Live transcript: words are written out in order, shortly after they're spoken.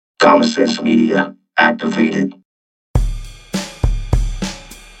Common Sense Media activated.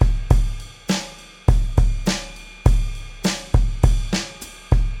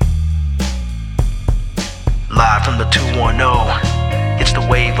 Live from the 210, it's the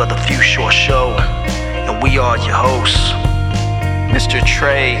Wave of the Few Short Show, and we are your hosts, Mr.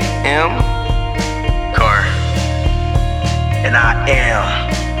 Trey M. Carr, and I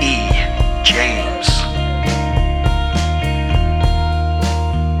am E. James.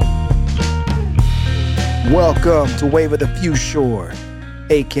 Welcome to Wave of the Few Short,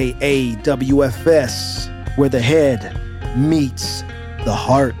 aka WFS, where the head meets the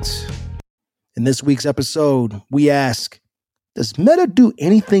heart. In this week's episode, we ask, does Meta do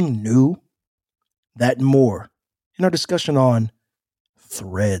anything new? That and more in our discussion on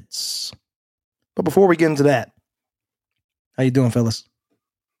Threads. But before we get into that, how you doing, fellas?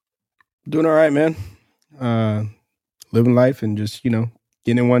 Doing all right, man. Living life and just, getting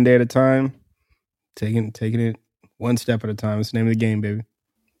it one day at a time, taking it one step at a time. It's the name of the game, baby.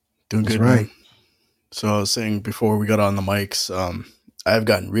 Doing That's good, right. man. So I was saying before we got on the mics, I've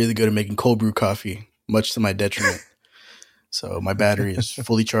gotten really good at making cold brew coffee, much to my detriment. So my battery is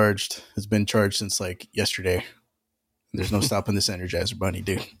fully charged. It's been charged since like yesterday. There's no stopping this Energizer Bunny,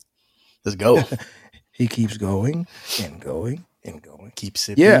 dude. Let's go. He keeps going and going and going. Keep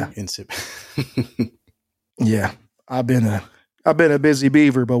sipping and sipping. Yeah, I've been a busy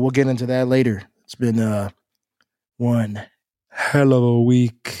beaver, but we'll get into that later. It's been one hell of a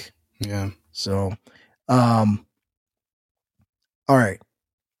week. Yeah. So, all right.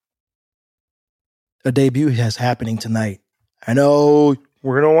 A debut is happening tonight. I know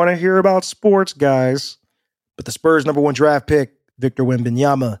we're going to want to hear about sports, guys, but the Spurs' #1 draft pick, Victor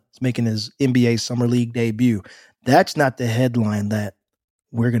Wembanyama, is making his NBA Summer League debut. That's not the headline that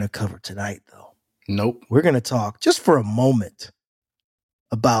we're going to cover tonight, though. Nope. We're going to talk just for a moment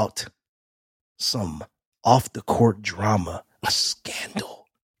about some off-the-court drama, a scandal.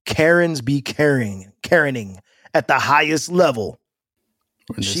 Karens be Karening at the highest level.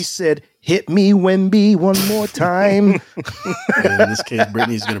 She said, hit me, Wemby, one more time. Yeah, in this case,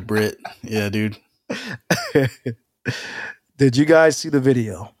 Brittany's going to Brit. Yeah, dude. Did you guys see the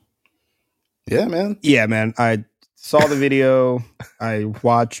video? Yeah, man. Yeah, man. I saw the video. I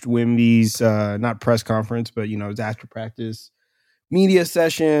watched Wemby's, not press conference, but, his after practice media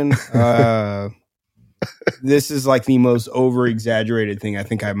session. This is like the most over-exaggerated thing I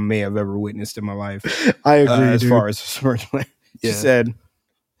think I may have ever witnessed in my life. I agree, as dude. far as sports play. Yeah.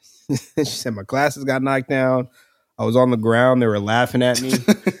 She said my glasses got knocked down. I was on the ground. They were laughing at me.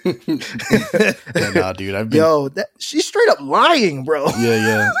 Yeah, nah, dude. I've been, she's straight up lying, bro.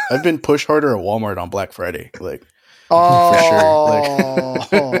 Yeah. I've been push harder at Walmart on Black Friday. Like, oh,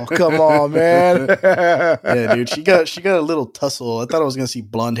 come on, man. Yeah, dude. She got a little tussle. I thought I was gonna see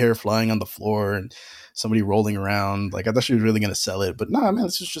blonde hair flying on the floor and somebody rolling around. Like, I thought she was really gonna sell it, but nah, man.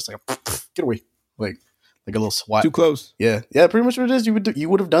 This is just like get away, like a little swat. Too close. Yeah. Pretty much what it is. You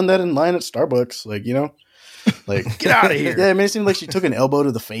would have done that in line at Starbucks, like Get out of here. Yeah, it made it seem like she took an elbow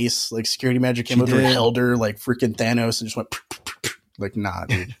to the face. Like security manager came up to her, held her like freaking Thanos, and just went like, nah,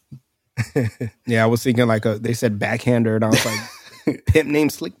 dude. Yeah, I was thinking like they said backhander, and I was like, pimp named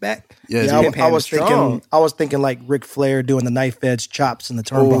Slickback. Yeah, I was thinking like Ric Flair doing the knife edge chops in the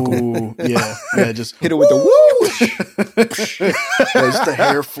turnbuckle. Oh, yeah, just hit it with the whoosh. Just the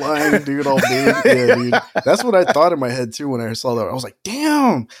hair flying, dude, all big. Yeah, dude. That's what I thought in my head too when I saw that. I was like,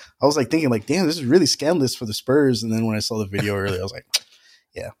 damn. I was like thinking, like, damn, this is really scandalous for the Spurs. And then when I saw the video earlier, I was like,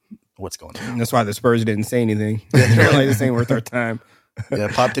 yeah, what's going on? And that's why the Spurs didn't say anything. They're like, this ain't worth our time. Yeah,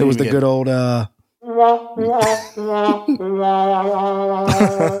 Pop didn't it was the even good old Yeah,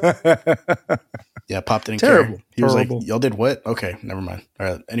 Pop didn't Terrible. care. He was Terrible. like, y'all did what? Okay, never mind. All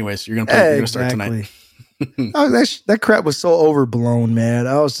right. Anyways, you're gonna start tonight. That crap was so overblown, man.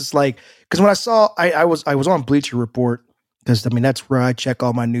 I was just like, because when I saw, I was on Bleacher Report, because that's where I check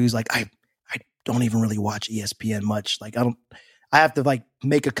all my news. Like I don't even really watch ESPN much. Like I have to like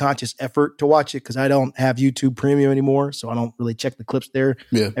make a conscious effort to watch it because I don't have YouTube Premium anymore, so I don't really check the clips there.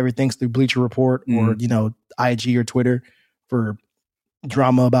 Yeah. Everything's through Bleacher Report or IG or Twitter for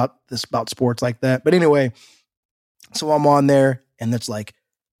drama about sports like that. But anyway, so I'm on there, and it's like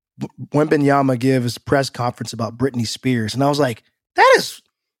Wembanyama gives a press conference about Britney Spears, and I was like, that is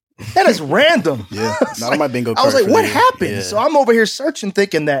random. Yeah, not on my bingo I was card like, for what the- happened? yeah. So I'm over here searching,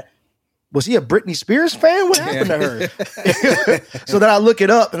 thinking that, was he a Britney Spears fan? What happened to her? So then I look it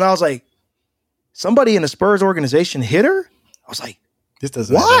up, and I was like, somebody in the Spurs organization hit her? I was like, This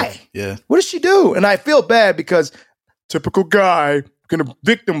doesn't why? matter. Yeah. What did she do? And I feel bad because typical guy, gonna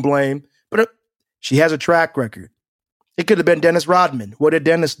victim blame, but she has a track record. It could have been Dennis Rodman. What did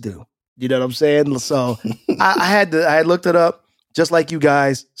Dennis do? You know what I'm saying? So I had looked it up just like you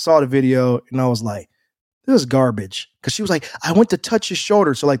guys, saw the video, and I was like, this is garbage. Because she was like, I went to touch his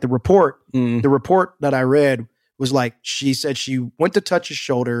shoulder. So like the report that I read was like, she said she went to touch his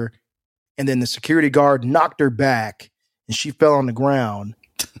shoulder, and then the security guard knocked her back, and she fell on the ground.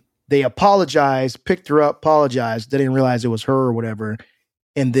 They apologized, picked her up, apologized. They didn't realize it was her or whatever.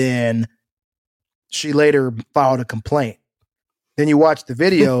 And then she later filed a complaint. Then you watch the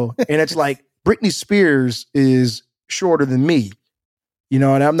video, and it's like Britney Spears is shorter than me, you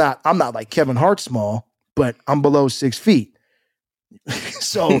know, and I'm not like Kevin Hart small, but I'm below 6 feet.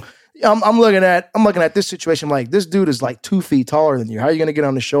 So I'm looking at this situation like this dude is like 2 feet taller than you. How are you going to get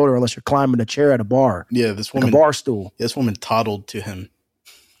on the shoulder unless you're climbing a chair at a bar? Yeah, this woman, like a bar stool. This woman toddled to him.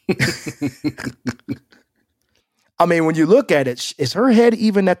 I mean, when you look at it, is her head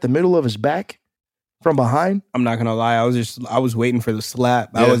even at the middle of his back from behind? I'm not gonna lie. I was waiting for the slap.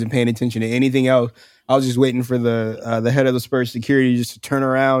 Yeah. I wasn't paying attention to anything else. I was just waiting for the head of the Spurs security just to turn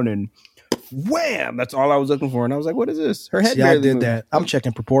around and wham. That's all I was looking for. And I was like, what is this? Her head. See, I did that. I'm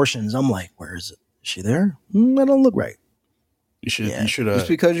checking proportions. I'm like, where is it? Is she there? That don't look right. You should. Just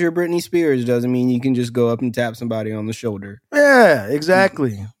because you're Britney Spears doesn't mean you can just go up and tap somebody on the shoulder. Yeah,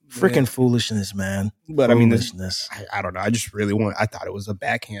 exactly. Freaking foolishness, man. But foolishness. I don't know. I just really I thought it was a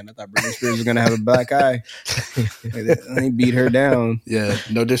backhand. I thought Britney Spears was going to have a black eye. They beat her down. Yeah,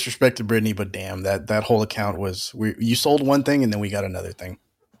 no disrespect to Britney, but damn, that whole account was, you sold one thing and then we got another thing.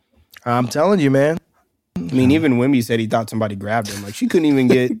 I'm telling you, man. I mean, even Wimby said he thought somebody grabbed him. Like, she couldn't even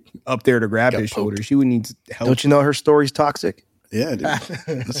get up there to grab his shoulder. She would need help. Don't you know her story's toxic? Yeah, dude.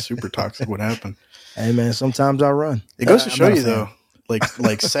 That's super toxic. What happened? Hey, man, sometimes I run. It goes to show you, though,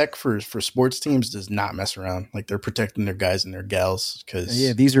 like SEC for sports teams does not mess around. Like, they're protecting their guys and their gals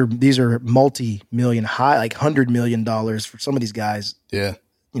because these are multi-million, high, like $100 million for some of these guys. Yeah,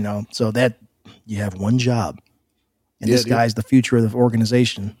 you know, so that you have one job, and this guy's the future of the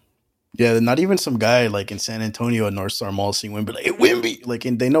organization. Yeah, not even some guy like in San Antonio at North Star Mall seeing Wimby, like, hey, Wimby, like,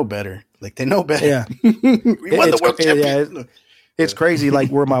 and they know better. Like, they know better. Yeah, we won the world championship. Yeah, it's crazy. Like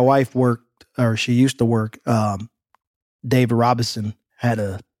where my wife worked, or she used to work. David Robinson had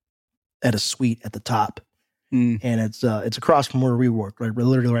a suite at the top, and it's across from where we work. Like we're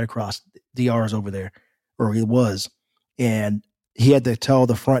literally right across. DR's over there, or he was, and he had to tell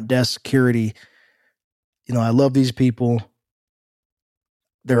the front desk security, you know, I love these people.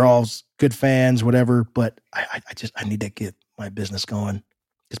 They're all good fans, whatever, but I need to get my business going.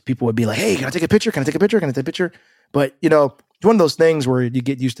 Because people would be like, hey, can I take a picture? Can I take a picture? Can I take a picture? But, you know, it's one of those things where you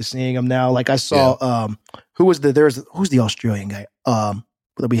get used to seeing them now. Like I saw, who's the Australian guy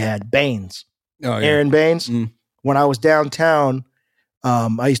that we had? Baines. Oh, yeah. Aaron Baines. When I was downtown,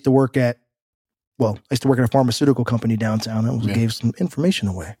 I used to work at a pharmaceutical company downtown. That gave some information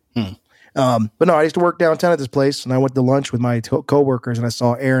away. But no, I used to work downtown at this place, and I went to lunch with my coworkers, and I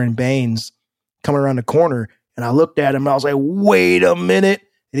saw Aaron Baines coming around the corner, and I looked at him, and I was like, wait a minute.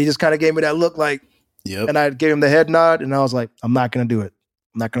 And he just kind of gave me that look like, yep. And I gave him the head nod, and I was like, I'm not going to do it.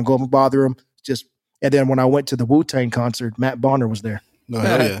 I'm not going to go up and bother him. And then when I went to the Wu-Tang concert, Matt Bonner was there. Oh,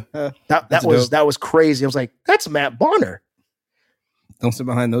 hell yeah. That was crazy. I was like, that's Matt Bonner. Don't sit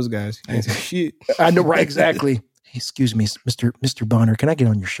behind those guys. You can't say shit. I know, right? Exactly. Excuse me, Mr. Bonner, can I get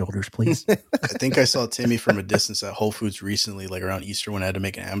on your shoulders, please? I think I saw Timmy from a distance at Whole Foods recently, like around Easter when I had to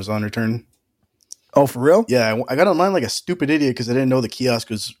make an Amazon return. Oh, for real? Yeah, I got online like a stupid idiot because I didn't know the kiosk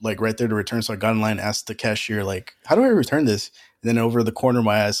was like right there to return. So I got online, asked the cashier, like, how do I return this? And then over the corner of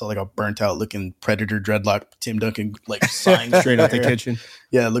my eye, I saw like a burnt out looking Predator dreadlock Tim Duncan like sign straight out the kitchen.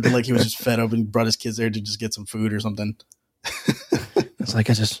 Yeah, looking like he was just fed up and brought his kids there to just get some food or something. It's like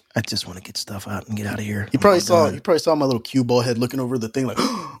I just want to get stuff out and get out of here. You probably saw my little cue ball head looking over the thing like,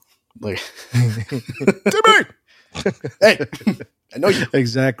 like, Timmy, hey, I know you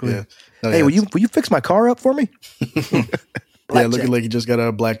exactly. Yeah. No, hey, will you fix my car up for me? Yeah, looking like he just got out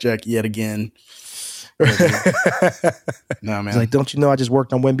of blackjack yet again. No, man. He's like, don't you know I just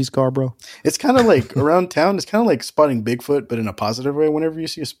worked on Wemby's car, bro? It's kind of like around town. It's kind of like spotting Bigfoot, but in a positive way. Whenever you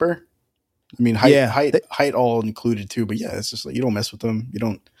see a spur. I mean, height all included too, but yeah, it's just like you don't mess with them.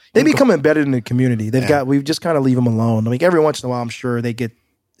 They become embedded in the community. We just kind of leave them alone. I mean, every once in a while, I'm sure they get,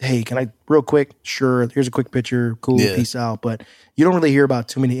 hey, can I real quick? Sure. Here's a quick picture. Cool. Yeah. Peace out. But you don't really hear about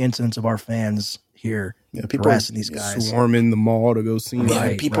too many incidents of our fans here harassing these guys. Swarming the mall to go see them.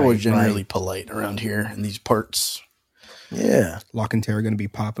 Yeah, people are generally polite around here in these parts. Yeah. Lock and Terror are going to be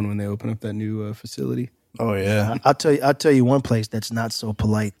popping when they open up that new facility. Oh yeah, I'll tell you one place that's not so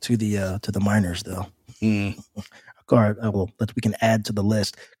polite to the minors though. All right, well, we can add to the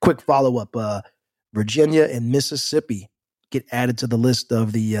list. Quick follow up. Virginia and Mississippi get added to the list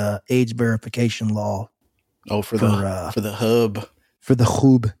of the age verification law. Oh, for the hub. For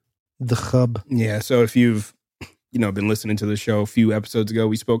the hub. Yeah. So if you've been listening to the show a few episodes ago,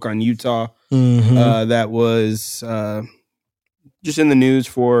 we spoke on Utah. Mm-hmm. That was just in the news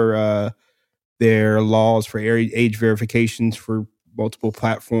for their laws for age verifications for multiple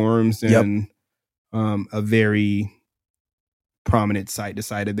platforms, and a very prominent site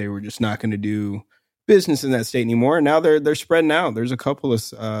decided they were just not going to do business in that state anymore. And now they're spreading out. There's a couple of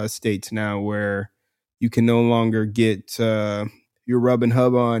states now where you can no longer get your rub and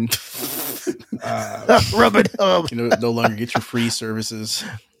hub on. Rub and hub. No longer get your free services.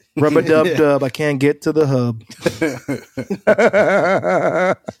 Rub a dub dub. I can't get to the hub.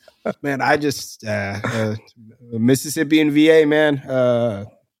 Man, I just Mississippi and VA, man.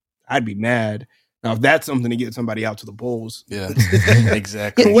 I'd be mad. Now, if that's something to get somebody out to the polls. Yeah,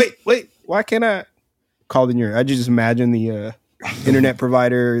 exactly. Wait. Why can't I call in your... I just imagine the internet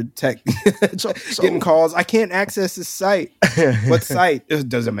provider tech getting calls. I can't access this site. What site?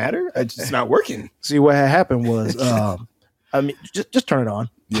 Does it matter? It's just not working. See, what had happened was, I mean, just turn it on.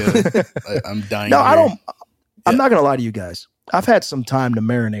 Yeah, I'm dying. No, I don't. I'm not going to lie to you guys. I've had some time to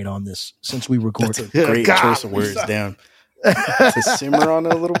marinate on this since we recorded. That's a great choice of words. Damn. To simmer on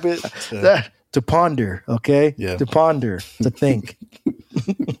it a little bit. To ponder, okay? Yeah. To ponder, to think,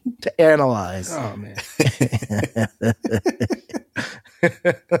 to analyze. Oh, man.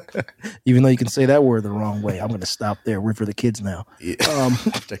 Even though you can say that word the wrong way, I'm going to stop there. We're for the kids now. Yeah.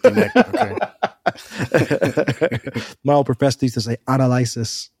 Protect your neck. Okay. My old professor used to say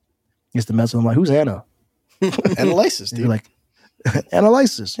analysis. He used to mess with him like, who's Anna? Analysis, dude. You're like,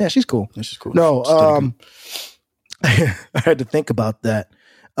 analysis. Yeah, she's cool. Yeah, she's cool. No, I had to think about that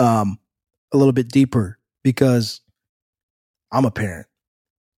a little bit deeper because I'm a parent.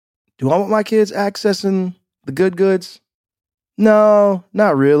 Do I want my kids accessing the good goods? No,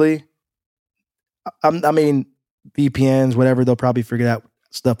 not really. I mean, VPNs, whatever, they'll probably figure that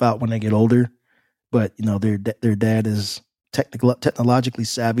stuff out when they get older. But, their dad is technologically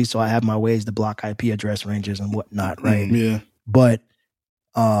savvy, so I have my ways to block IP address ranges and whatnot, right? Yeah. But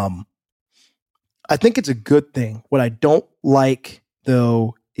I think it's a good thing. What I don't like,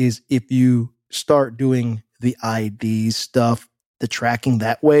 though, is if you start doing the ID stuff, the tracking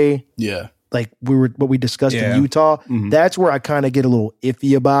that way. Yeah. Like what we discussed in Utah. Mm-hmm. That's where I kind of get a little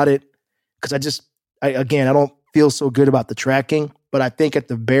iffy about it. Because I don't feel so good about the tracking. But I think at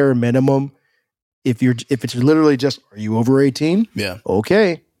the bare minimum, if it's literally just, are you over 18? Yeah.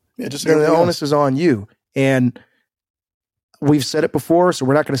 Okay. Yeah, just then the onus is on you. And we've said it before, so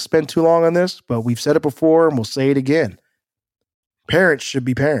we're not going to spend too long on this, but we've said it before and we'll say it again. Parents should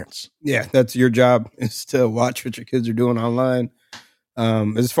be parents. Yeah, that's your job, is to watch what your kids are doing online.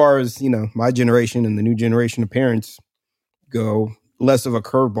 As far as, my generation and the new generation of parents go, less of a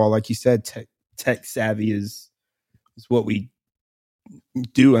curveball. Like you said, tech savvy is what we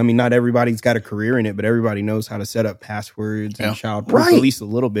do. I mean, not everybody's got a career in it, but everybody knows how to set up passwords and childproof, at least a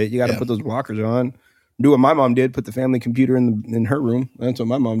little bit. You got to put those blockers on. Do what my mom did, put the family computer in her room. That's what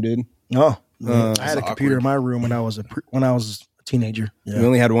my mom did. Oh, I had a computer in my room when I was a teenager. Yeah. We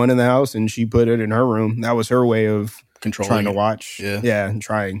only had one in the house, and she put it in her room. That was her way of trying to watch. Yeah, and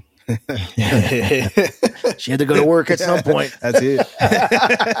trying. She had to go to work at some point. That's it.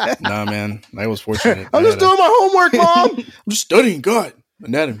 Nah, man, I was fortunate. I'm just doing my homework, Mom. I'm just studying God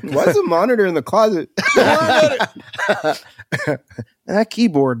anatomy. Why is the monitor in the closet? And that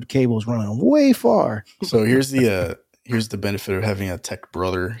keyboard cable's running way far. So here's the benefit of having a tech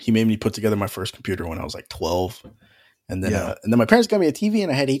brother. He made me put together my first computer when I was like 12. And then my parents got me a TV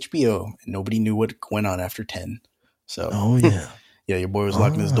and I had HBO, and nobody knew what went on after 10. So yeah, your boy was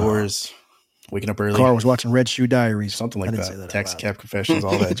locking his doors, waking up early. Carl was watching Red Shoe Diaries. Something like that. Taxi Cab Confessions,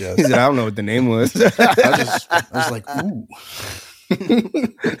 all that jazz. He said, I don't know what the name was. I was like, ooh.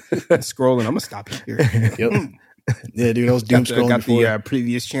 Scrolling. I'm going to stop here. Yep. Yeah, dude, I was doom scrolling. Got the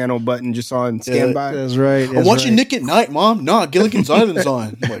previous channel button just on standby. That's right. I'm watching Nick at Night, Mom. Nah, Gilligan's Island's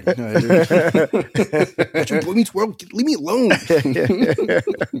on. I'm like, nah, dude. Boy Meets World. Leave me alone.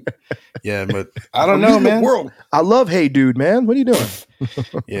 Yeah, but I don't know, man. World. I love Hey Dude, man. What are you doing?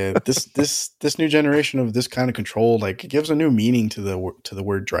 Yeah, this new generation of this kind of control, like, it gives a new meaning to the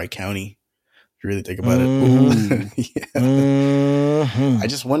word dry county. If you really think about it. I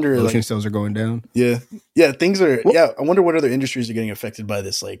just wonder, ocean sales are going down. Yeah, things are. I wonder what other industries are getting affected by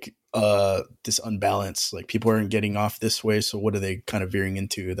this, like this unbalance. Like, people aren't getting off this way, so what are they kind of veering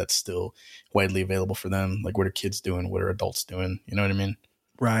into that's still widely available for them? Like, what are kids doing? What are adults doing? You know what I mean?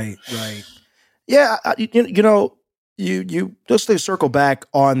 Right. Yeah, you just to circle back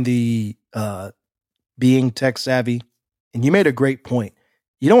on the being tech savvy, and you made a great point.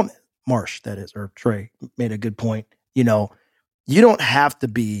 You don't, Marsh, that is, or Trey made a good point. You know, you don't have to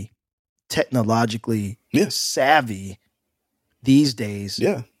be technologically savvy these days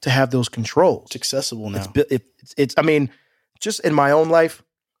to have those controls. It's accessible now. It's I mean, just in my own life,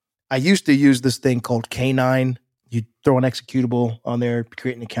 I used to use this thing called K9. You throw an executable on there,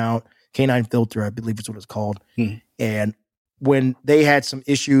 create an account. K9 filter, I believe is what it's called. And when they had some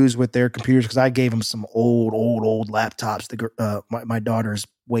issues with their computers, because I gave them some old laptops, my daughter's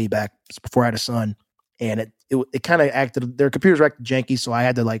way back before I had a son, and it kind of acted, their computers were acting janky, so I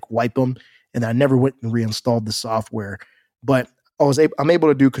had to like wipe them, and I never went and reinstalled the software. But I'm able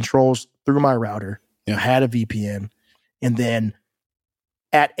to do controls through my router. I had a VPN, and then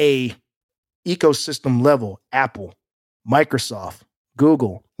at a ecosystem level, Apple, Microsoft,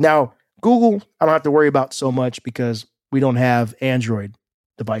 Google. Now, Google, I don't have to worry about so much because we don't have Android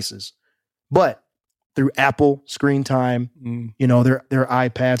devices. But through Apple Screen Time, you know, their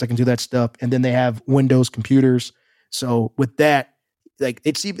iPads, I can do that stuff. And then they have Windows computers. So with that, like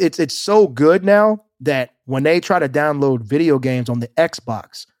it's so good now that when they try to download video games on the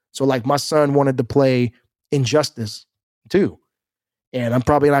Xbox, so like my son wanted to play Injustice 2. And I'm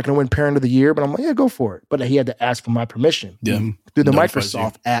probably not going to win Parent of the Year, but I'm like, yeah, go for it. But he had to ask for my permission through the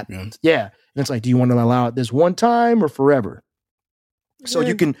Microsoft app. Yeah. And it's like, do you want to allow it this one time or forever? So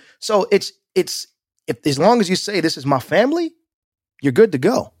you can, so it's, if as long as you say this is my family, you're good to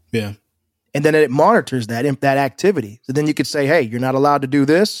go. Yeah. And then it monitors that activity. So then you could say, hey, you're not allowed to do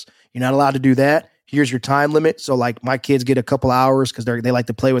this. You're not allowed to do that. Here's your time limit. So like my kids get a couple hours because they like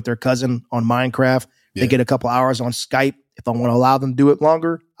to play with their cousin on Minecraft. They get a couple hours on Skype. If I want to allow them to do it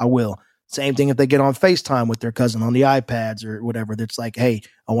longer, I will. Same thing if they get on FaceTime with their cousin on the iPads or whatever. That's like, hey,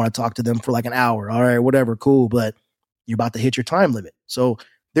 I want to talk to them for like an hour. All right, whatever, cool. But you're about to hit your time limit. So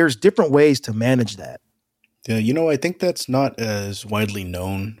there's different ways to manage that. Yeah, you know, I think that's not as widely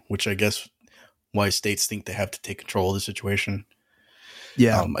known, which I guess why states think they have to take control of the situation.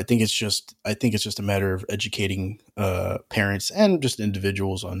 Yeah, I think it's just a matter of educating parents and just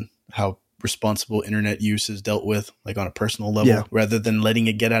individuals on how responsible internet use is dealt with, like on a personal level, rather than letting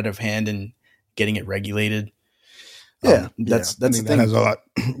it get out of hand and getting it regulated. That's the thing. That has a lot.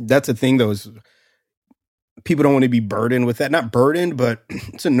 That's a thing, though. Is people don't want to be burdened with that. Not burdened, but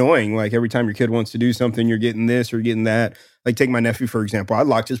it's annoying. Like every time your kid wants to do something, you're getting this or getting that. Like take my nephew, for example. I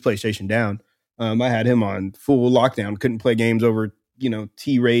locked his PlayStation down. I had him on full lockdown. Couldn't play games over,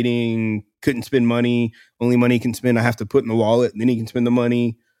 T rating. Couldn't spend money. Only money he can spend, I have to put in the wallet. And then he can spend the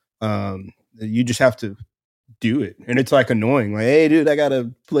money. You just have to do it. And it's like annoying. Like, hey, dude, I got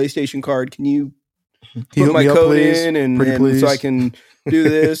a PlayStation card. Can you put my code in and so I can do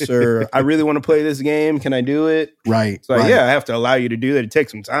this? Or I really want to play this game. Can I do it? Right. It's like, yeah, I have to allow you to do that. It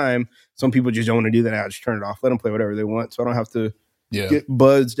takes some time. Some people just don't want to do that. I just turn it off. Let them play whatever they want. So I don't have to get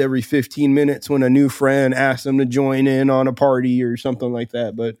buzzed every 15 minutes when a new friend asks them to join in on a party or something like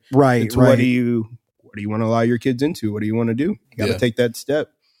that. But what do you want to allow your kids into? What do you want to do? You got to take that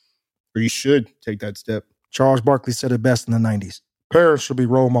step. Or you should take that step. Charles Barkley said it best in the 90s. Parents should be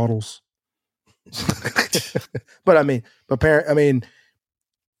role models. They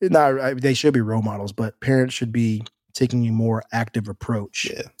should be role models, but parents should be taking a more active approach.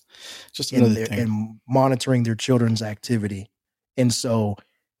 Yeah. Just another thing. And monitoring their children's activity. And so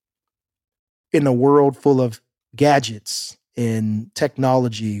in a world full of gadgets and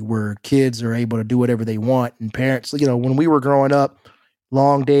technology where kids are able to do whatever they want and parents, when we were growing up,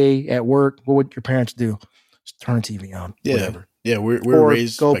 long day at work, what would your parents do? Just turn the TV on. Whatever. Yeah, we're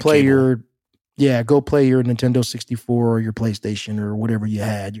raised go by play cable. go play your Nintendo 64 or your PlayStation or whatever you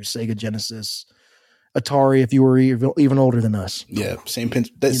had, your Sega Genesis, Atari if you were even older than us. Yeah, same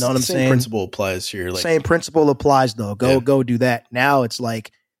principle applies here. Same principle applies though. Go do that. Now it's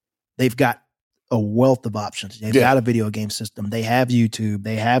like they've got a wealth of options. They've got a video game system. They have YouTube.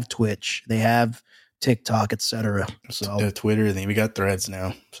 They have Twitch. They have TikTok, etc. So Twitter, then we got Threads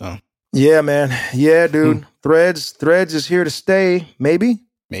now. So yeah, man. Yeah, dude. Threads is here to stay. Maybe.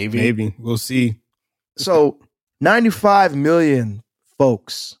 We'll see. So 95 million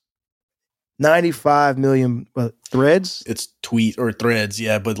folks. 95 million threads. It's tweet or threads,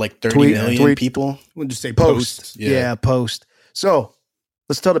 but like 30 million people. We'll just say posts. Yeah, post. So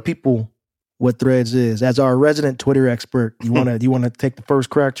let's tell the people what Threads is. As our resident Twitter expert, you want to take the first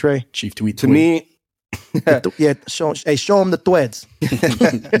crack, Trey? Chief tweet to me. Show them the threads.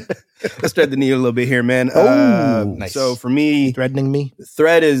 Let's thread the needle a little bit here, man. Nice. So for me, threatening me.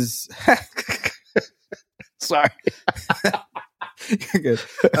 Thread is sorry. You're good.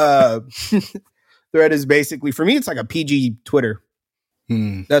 Thread is basically, for me, it's like a PG Twitter.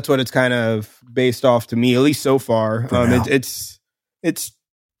 That's what it's kind of based off to me, at least so far. It's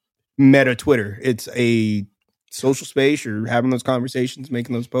meta Twitter. It's a social space. You're having those conversations,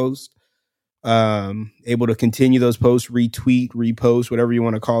 making those posts, able to continue those posts, retweet, repost, whatever you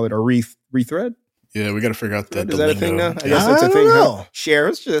want to call it, or rethread. Yeah, we got to figure out the Is that a thing now? I guess I that's a don't thing. know. Huh? Share.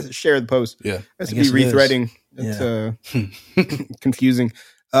 Let's just share the post. Yeah. It has I to be guess it is. rethreading. It's confusing.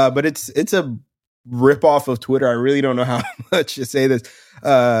 But it's a ripoff of Twitter. I really don't know how much to say this.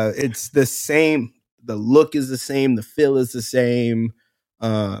 It's the same. The look is the same. The feel is the same.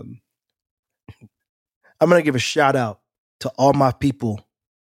 I'm going to give a shout out to all my people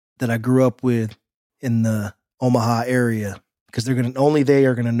that I grew up with in the Omaha area, because only they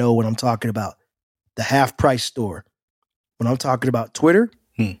are going to know what I'm talking about. The Half Price Store. When I'm talking about Twitter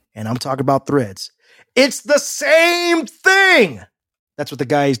and I'm talking about Threads, it's the same thing. That's what the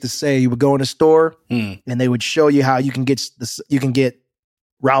guy used to say. You would go in a store and they would show you how you can get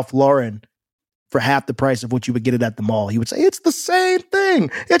Ralph Lauren for half the price of what you would get it at the mall. He would say, it's the same thing.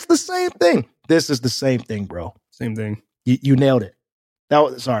 It's the same thing. This is the same thing, bro. Same thing. You nailed it.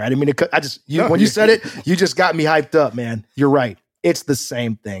 Sorry, I didn't mean to cut. When you said it, you just got me hyped up, man. You're right. It's the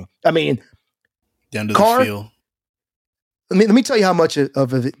same thing. I mean, down to the feel. Let me tell you how much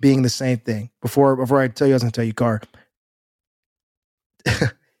of it being the same thing before I tell you. I was going to tell you, Car.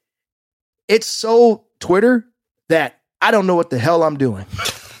 It's so Twitter that I don't know what the hell I'm doing.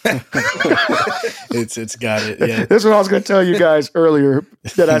 It's got it. Yeah. This is what I was going to tell you guys earlier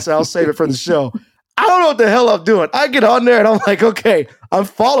that I said I'll save it for the show. I don't know what the hell I'm doing. I get on there and I'm like, okay, I'm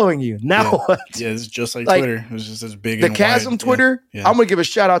following you. Now what? Yeah, it's just like Twitter. It was just as big. The and Chasm wide. Twitter. Yeah. I'm going to give a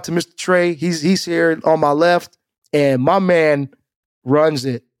shout out to Mr. Trey. He's here on my left, and my man runs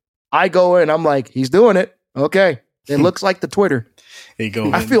it. I go in, I'm like, he's doing it. Okay. It looks like the Twitter.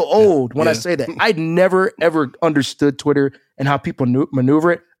 I feel old when I say that. I never, ever understood Twitter and how people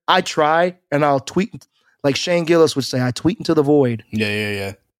maneuver it. I try, and I'll tweet, like Shane Gillis would say, I tweet into the void.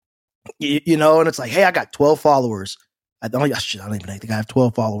 Yeah. You know, and it's like, hey, I got 12 followers. I don't even think I have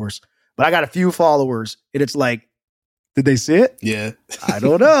 12 followers, but I got a few followers. And it's like, did they see it? Yeah. I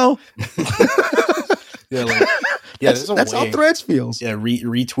don't know. That's how Threads feels. Yeah,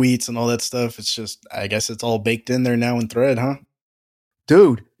 retweets and all that stuff. It's just, I guess it's all baked in there now in Thread, huh?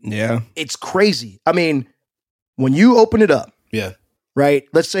 Dude. Yeah. It's crazy. I mean, when you open it up, yeah, right?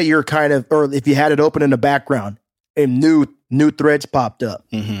 Let's say you're or if you had it open in the background and new threads popped up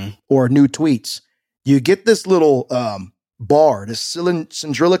or new tweets, you get this little bar, this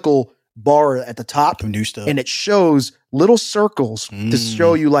cylindrical bar at the top, new stuff, and it shows little circles to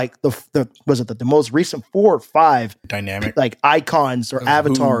show you like the most recent 4 or 5 dynamic like icons or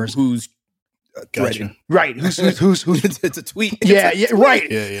avatars. Who's gotcha. Right? Who's it's a tweet. Yeah,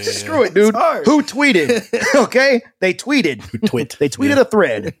 right. Yeah. Screw it, dude. Who tweeted? Okay, they tweeted. They tweeted a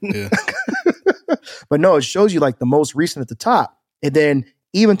thread. Yeah. But no, it shows you like the most recent at the top, and then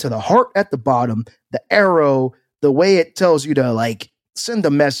even to the heart at the bottom, the arrow, the way it tells you to like send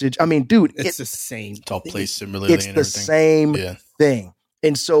a message. I mean, dude, it's the same. It's all placed similarly. It's the same thing.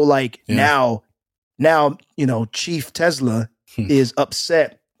 And so like now, you know, Chief Tesla is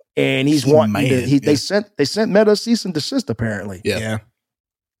upset and he's wanting to, they sent Meta cease and desist apparently. Yeah.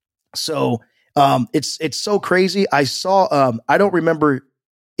 So it's so crazy. I saw I don't remember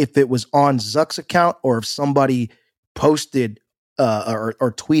if it was on Zuck's account or if somebody posted or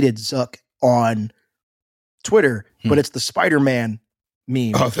tweeted Zuck on Twitter, but it's the Spider-Man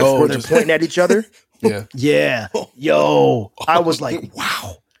meme where they're pointing at each other. Yeah. Yo, I was like,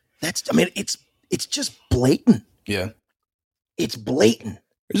 wow. It's just blatant. Yeah. It's blatant.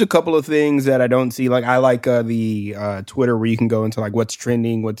 There's a couple of things that I don't see. Like I like the Twitter where you can go into like what's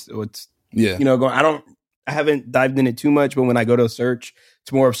trending, what's you know, going. I haven't dived in it too much, but when I go to search,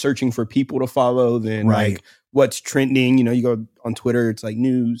 it's more of searching for people to follow than like what's trending. You know, you go on Twitter, it's like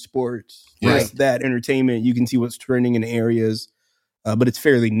news, sports, that, entertainment. You can see what's trending in areas, but it's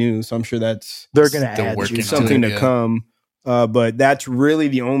fairly new, so I'm sure they're going to add something to come. But that's really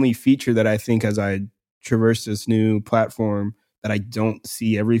the only feature that I think as I traverse this new platform that I don't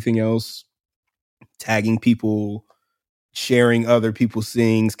see everything else tagging people, sharing other people's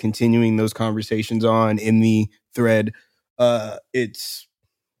things, continuing those conversations on in the thread. It's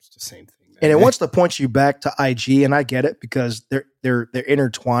the same thing. Man. And it wants to point you back to IG, and I get it because they're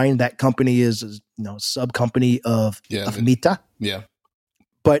intertwined. That company is sub company of Meta. Yeah.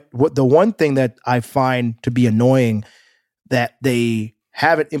 But the one thing that I find to be annoying that they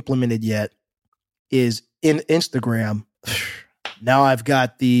haven't implemented yet is in Instagram. Now I've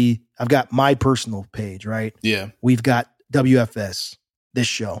got my personal page, right? Yeah. We've got WFS, this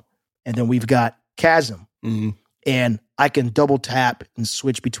show, and then we've got Chasm. Mm-hmm. and I can double tap and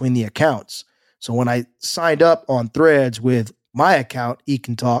switch between the accounts. So when I signed up on Threads with my account, Eat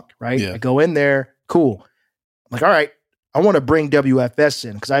Can Talk, right? Yeah. I go in there, cool. I'm like, all right, I want to bring WFS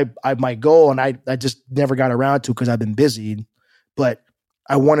in because I my goal, and I just never got around to because I've been busy, but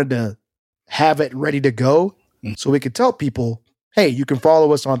I wanted to have it ready to go so we could tell people, hey, you can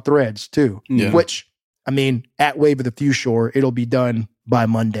follow us on Threads too. Yeah. Which, I mean, at Wave of the Future, it'll be done by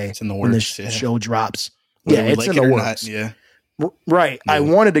Monday. It's in the when works. the show drops. Whether Yeah, we it's like in it the or works. not, yeah. Right. Yeah. I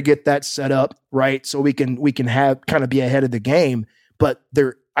wanted to get that set up, right? So we can have kind of be ahead of the game, but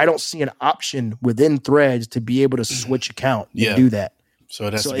I don't see an option within Threads to be able to switch account and do that. So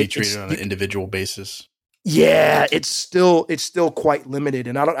it has to be treated on an individual basis. Yeah, it's still quite limited,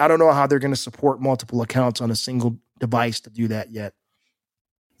 and I don't know how they're going to support multiple accounts on a single device to do that yet.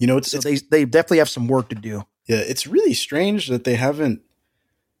 You know, they definitely have some work to do. Yeah, it's really strange that they haven't,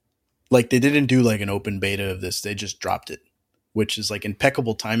 like, they didn't do like an open beta of this. They just dropped it, which is like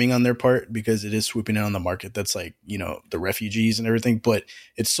impeccable timing on their part because it is swooping in on the market. That's like, you know, the refugees and everything. But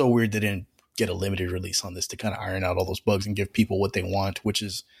it's so weird they didn't get a limited release on this to kind of iron out all those bugs and give people what they want, which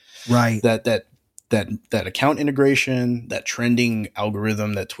is right. That account integration, that trending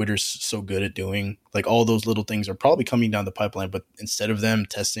algorithm that Twitter's so good at doing. Like all those little things are probably coming down the pipeline, but instead of them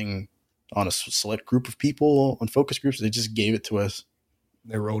testing on a select group of people on focus groups, they just gave it to us.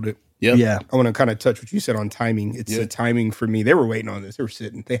 They rolled it. Yep. Yeah. I want to kind of touch what you said on timing. It's the timing for me. They were waiting on this. They were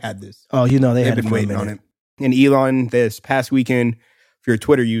sitting. They had this. Oh, you know, they've been waiting on it. And Elon, this past weekend, if you're a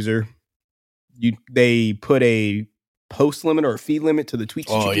Twitter user, they put a post limit or a feed limit to the tweets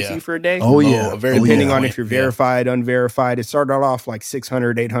that you can see for a day. Oh, yeah. Depending on if you're verified, unverified. It started off like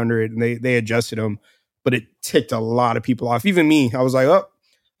 600, 800, and they adjusted them. But it ticked a lot of people off. Even me. I was like,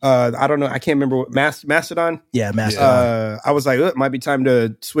 I don't know. I can't remember what Mastodon. Yeah, Mastodon. I was like, it might be time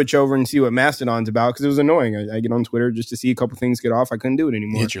to switch over and see what Mastodon's about because it was annoying. I get on Twitter just to see a couple things get off. I couldn't do it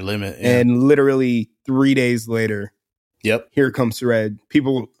anymore. Hit your limit. Yeah. And literally 3 days later, here comes Thread.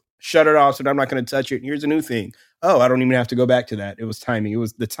 People shut it off, so I'm not going to touch it. And here's a new thing. Oh, I don't even have to go back to that. It was timing.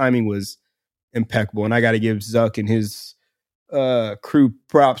 The timing was impeccable, and I got to give Zuck and his crew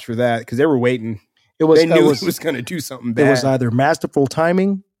props for that because they were waiting. They knew it was going to do something bad. It was either masterful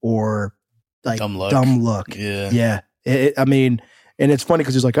timing or like dumb luck. Yeah. I mean, and it's funny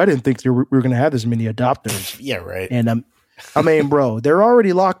because he's like, I didn't think we were going to have this many adopters. Yeah, right. And I mean, bro, they're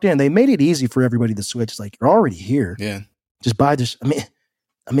already locked in. They made it easy for everybody to switch. It's like you're already here. Yeah. Just buy this.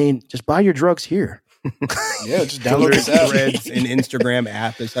 I mean, just buy your drugs here. Yeah, just download this app. Threads and Instagram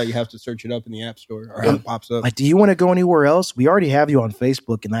app. That's how you have to search it up in the App Store or how it pops up. Like, do you want to go anywhere else? We already have you on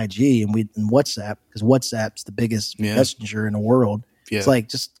Facebook and IG and WhatsApp because WhatsApp's the biggest messenger in the world. Yeah. It's like,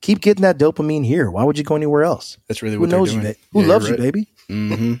 just keep getting that dopamine here. Why would you go anywhere else? That's really what they're doing. You, who loves you, baby?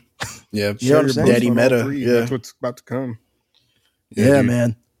 Mm-hmm. Yeah, you know what I'm saying? Daddy Meta. Yeah, that's what's about to come. Yeah,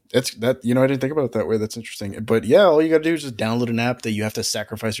 man. That's that. You know, I didn't think about it that way. That's interesting. But yeah, all you got to do is just download an app that you have to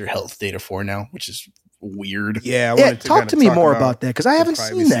sacrifice your health data for now, which is weird. Yeah, talk to me more about that because I haven't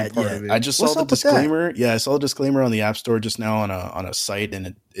seen that yet. I just saw the disclaimer. Yeah, I saw the disclaimer on the App Store just now on a site,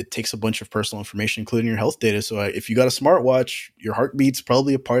 and it takes a bunch of personal information, including your health data. So if you got a smartwatch, your heartbeat's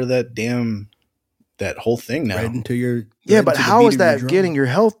probably a part of that whole thing now. Right into your but how is that getting your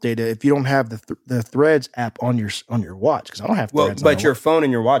health data if you don't have the Threads app on your watch? Because I don't have Threads. But your phone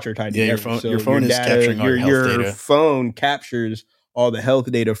and your watch are tied together. Your phone is capturing all your health data. Your phone captures all the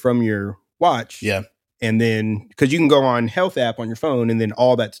health data from your watch. Yeah. And then, because you can go on health app on your phone, and then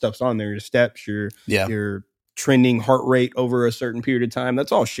all that stuff's on there. Your steps, your trending heart rate over a certain period of time.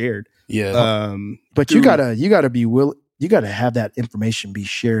 That's all shared. Yeah. But you gotta have that information be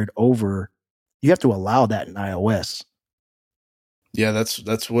shared over. You have to allow that in iOS. Yeah,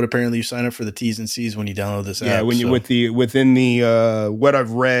 that's what apparently you sign up for the T's and C's when you download this app. Yeah, when you within the what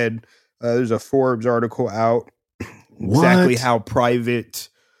I've read, there's a Forbes article out exactly how private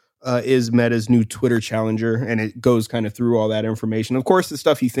is Meta's new Twitter challenger, and it goes kind of through all that information. Of course, the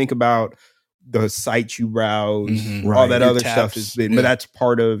stuff you think about, the sites you browse, all that other stuff is, but that's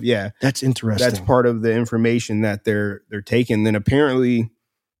part of That's interesting. That's part of the information that they're taking. Then apparently,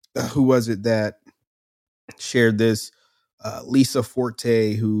 who was it that shared this? Lisa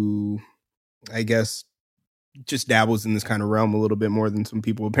Forte, who I guess just dabbles in this kind of realm a little bit more than some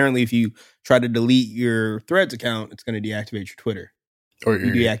people. Apparently, if you try to delete your Threads account, it's going to deactivate your Twitter. Or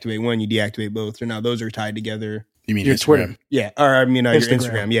you deactivate one, you deactivate both. So now those are tied together. You mean your Instagram? Twitter? Yeah, or I mean your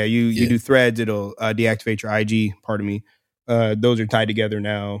Instagram. Yeah, you do Threads, it'll deactivate your IG. Pardon me. Those are tied together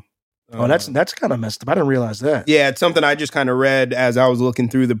now. That's kind of messed up. I didn't realize that. Yeah, it's something I just kind of read as I was looking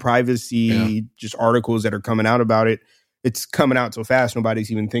through the privacy just articles that are coming out about it. it's coming out so fast,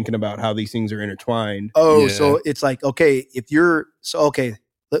 nobody's even thinking about how these things are intertwined. Oh, Yeah. so it's like, okay, if you're okay,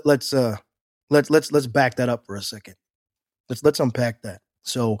 let's back that up for a second. Let's unpack that.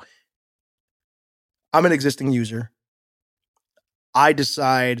 So I'm an existing user. I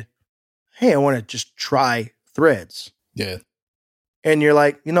decide, hey, I want to just try Threads. Yeah. And you're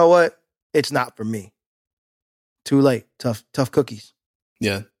like, you know what? It's not for me. Too late. Tough cookies.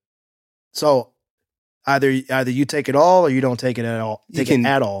 Yeah. So either you take it all or you don't take it at all. Take it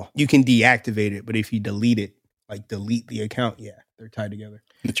at all. You can deactivate it, but if you delete it, like delete the account, yeah, they're tied together.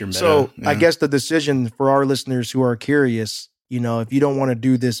 It's your meta. So yeah. I guess the decision for our listeners who are curious, if you don't want to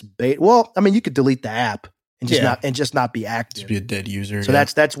do this bait, well, I mean, you could delete the app and just not be active. Just be a dead user. So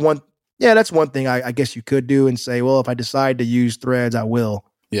that's one. Yeah, that's one thing I guess you could do and say, well, if I decide to use Threads, I will.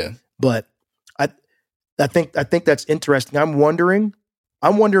 Yeah. But I think that's interesting. I'm wondering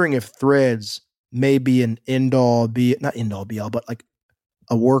if Threads may be an not end all be all, but like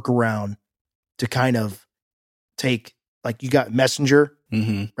a workaround to kind of take, like, you got Messenger,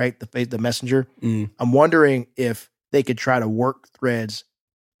 right? The Messenger. I'm wondering if they could try to work Threads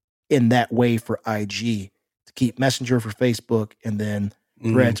in that way for IG, to keep Messenger for Facebook and then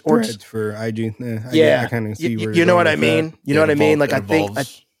Threads Threads for IG. Yeah, I kind of see where you know what I mean. You know what I mean. Like, I think.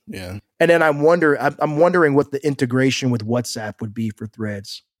 Yeah. And then I'm wondering what the integration with WhatsApp would be for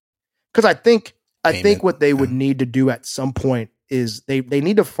Threads, because I think what they would need to do at some point is they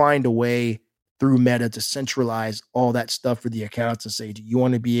need to find a way through Meta to centralize all that stuff for the accounts and say, do you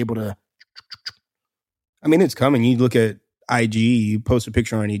want to be able to? I mean, it's coming. You look at IG, you post a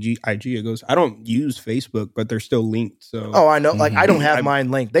picture on IG, it goes, I don't use Facebook, but they're still linked. So I know. Like, I don't have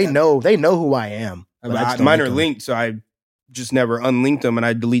mine linked. They know who I am. Mine are linked, so I just never unlinked them, and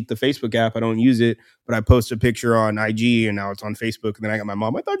I delete the Facebook app. I don't use it, but I post a picture on IG, and now it's on Facebook. And then I got my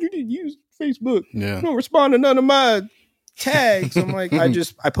mom, I thought you didn't use Facebook. Yeah. You don't respond to none of my tags. I'm like,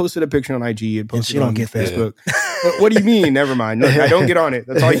 I posted a picture on IG and posted she don't on get that. Facebook. What do you mean? Never mind. No, I don't get on it.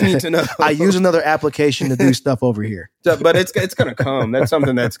 That's all you need to know. I use another application to do stuff over here. But it's going to come. That's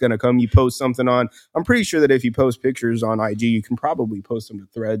something that's going to come. You post something on, I'm pretty sure that if you post pictures on IG, you can probably post them to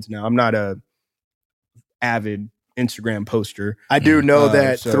Threads now. I'm not a avid Instagram poster. I do know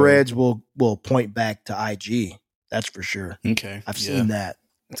that so Threads will point back to IG. That's for sure. Okay. I've seen that.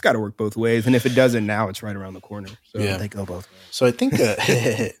 It's got to work both ways, and if it doesn't now, it's right around the corner. So Yeah. They go both ways. So I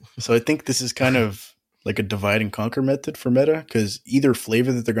think this is kind of like a divide and conquer method for Meta, because either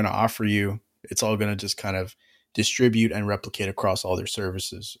flavor that they're going to offer you, it's all going to just kind of distribute and replicate across all their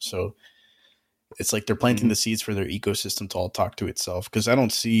services. So it's like they're planting the seeds for their ecosystem to all talk to itself, because I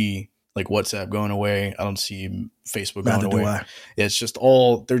don't see like WhatsApp going away. I don't see Facebook going away. It's just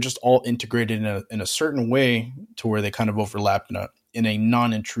they're just all integrated in a certain way to where they kind of overlap in a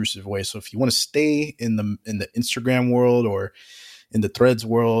non-intrusive way. So if you want to stay in the Instagram world or in the Threads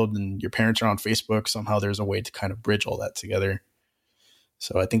world and your parents are on Facebook, somehow there's a way to kind of bridge all that together.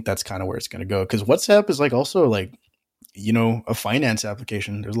 So I think that's kind of where it's going to go, because WhatsApp is like also like, a finance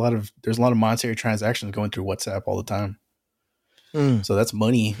application. There's a lot of monetary transactions going through WhatsApp all the time. So that's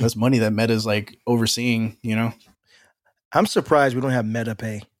money. That's money that Meta's like overseeing, I'm surprised we don't have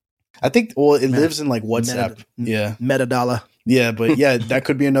MetaPay. I think, it lives in like WhatsApp. Metadollar. Yeah, but yeah, that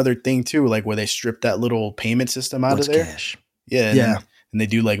could be another thing too, like where they strip that little payment system out of there. Cash. Yeah. And they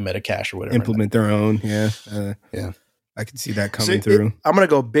do like Metacash or whatever. Implement their own. Yeah. Yeah. I can see that coming through. I'm going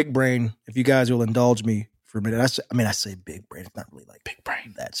to go big brain, if you guys will indulge me for a minute. I say big brain. It's not really like Big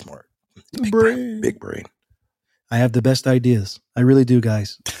brain. that smart. Big brain. Big brain. I have the best ideas. I really do,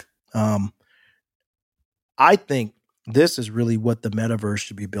 guys. I think this is really what the metaverse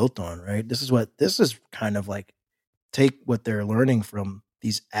should be built on, right? This is kind of like, take what they're learning from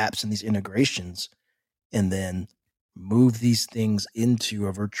these apps and these integrations and then move these things into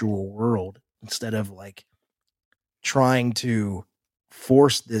a virtual world instead of like trying to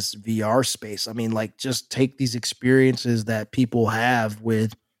force this VR space. I mean, like, just take these experiences that people have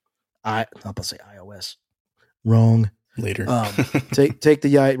with I'm about to say iOS. Wrong. Later. Take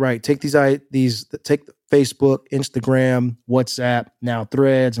Facebook, Instagram, WhatsApp, now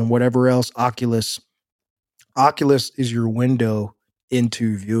Threads, and whatever else. Oculus is your window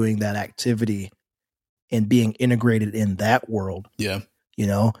into viewing that activity and being integrated in that world. Yeah.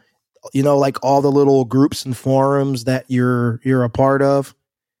 Like all the little groups and forums that you're a part of.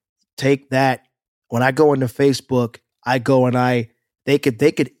 Take that. When I go into Facebook, they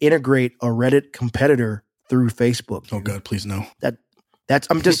could integrate a Reddit competitor through Facebook. Oh God, please no. That's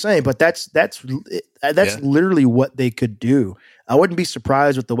I'm just saying, but that's literally what they could do. I wouldn't be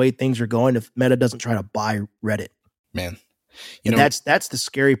surprised with the way things are going if Meta doesn't try to buy Reddit. Man. That's the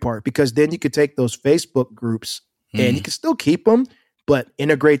scary part, because then you could take those Facebook groups and you can still keep them, but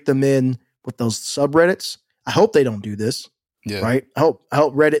integrate them in with those subreddits. I hope they don't do this. Yeah. Right. I hope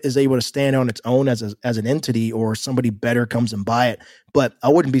Reddit is able to stand on its own as an entity, or somebody better comes and buy it. But I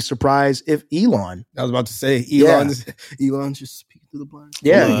wouldn't be surprised if Elon. I was about to say Elon's just speaking to the blind.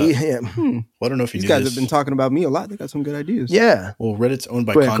 Yeah. Well, I don't know if you These knew guys this. have been talking about me a lot. They got some good ideas. Yeah. Well, Reddit's owned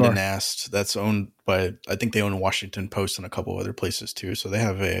by Go ahead, Condé Carr. Nast. That's owned by, I think they own Washington Post and a couple other places too. So they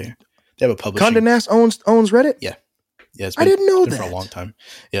have a publishing. Condé Nast owns Reddit. Yeah. Yeah, it's I didn't know been for a that. long time.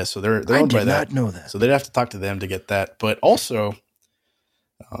 Yeah, so they're I owned by did that. not know that. So they'd have to talk to them to get that. But also,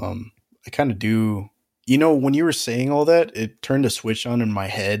 I kind of do. You know, when you were saying all that, it turned a switch on in my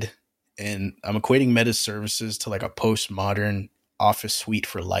head, and I'm equating Meta's services to like a postmodern office suite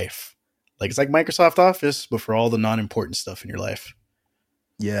for life. Like it's like Microsoft Office, but for all the non-important stuff in your life.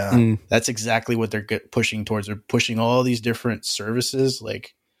 Yeah. That's exactly what they're pushing towards. They're pushing all these different services.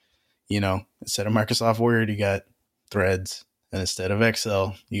 Like, you know, instead of Microsoft Word, you got Threads, and instead of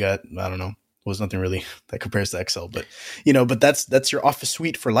Excel, you got, I don't know, well, there's nothing really that compares to Excel, but you know, but that's your office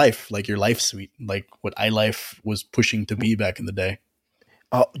suite for life, like your life suite, like what iLife was pushing to be back in the day.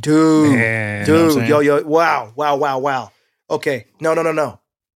 Oh, dude, Man. You know what I'm yo, wow. Okay, no.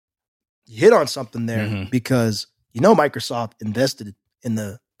 You hit on something there because you know Microsoft invested in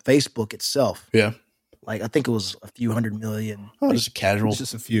the Facebook itself. Yeah. Like I think it was a few $100 million. Oh, just casual. It's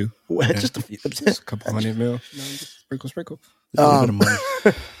just a few. Just a few. Just a couple $100 million. Just sprinkle. A little bit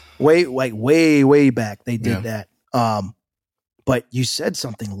of money. way back they did that. But you said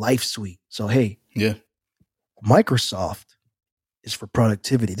something life suite. So hey, Yeah, Microsoft is for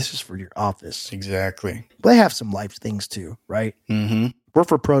productivity. This is for your office. exactly. But they have some life things too, right? Mm-hmm. We're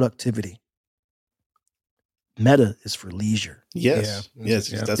for productivity. Meta is for leisure. Yes. Yeah.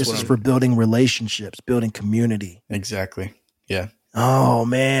 Yes. Yeah. That's This what is I'm, for building relationships, building community. exactly. Yeah. Oh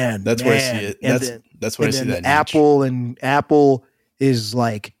man, That's where I see it. And That's where I see then that. Niche. Apple is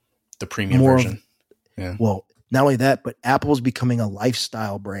like The premium more of- version. Yeah. well, not only that, but Apple's becoming a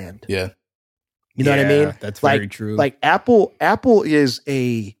lifestyle brand. Yeah. You know what I mean? That's Like- very true. Like Apple is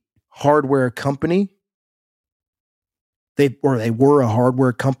a hardware company. They were a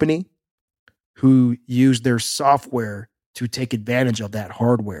hardware company who used their software to take advantage of that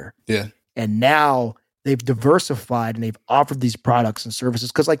hardware. Yeah. And now they've diversified and they've offered these products and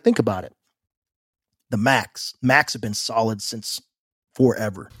services. Because, like, think about it. The Macs have been solid since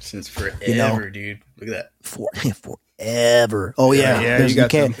forever. Since forever, You know. dude. Look at that. Forever. Oh, yeah. Yeah, There's- you got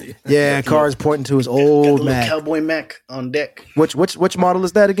can't. some. Yeah, Carr's pointing to his Got the old little Mac. cowboy Mac on deck. Which model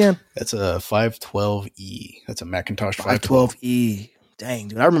is that again? That's a 512E. That's a Macintosh 512. 512E. Dang,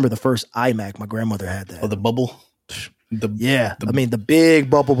 dude. I remember the first iMac. My grandmother had that. Oh, the bubble. Yeah. I mean, the big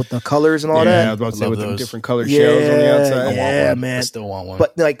bubble with the colors and all Yeah, I that. was about to say Love with the those. different colored shells on the Yeah, outside. I want yeah, one. man. I still want one.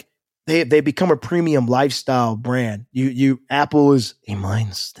 But like they become a premium lifestyle brand. Apple is a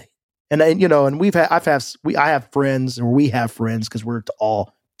mind state. And you know, and we have friends because we're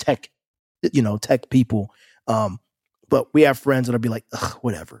all tech people. But we have friends that'll be like, ugh,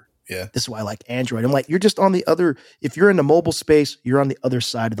 whatever. Yeah. This is why I like Android. I'm like, you're just on the other, if you're in the mobile space, you're on the other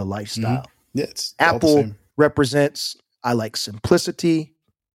side of the lifestyle. yeah, it's all the Apple same. represents, I like simplicity.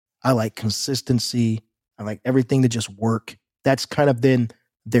 I like consistency. I like everything to just work. That's kind of been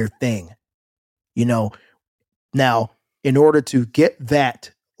their thing. You know, now in order to get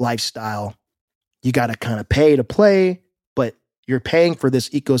that lifestyle, you got to kind of pay to play, but you're paying for this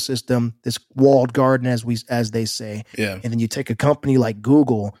ecosystem, this walled garden, as they say. Yeah. And then you take a company like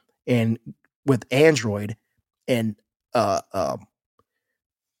Google and with Android and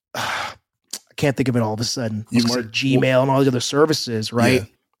I can't think of it all of a sudden. You Like more- Gmail and all the other services, right? Yeah.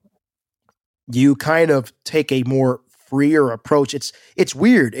 You kind of take a more freer approach. It's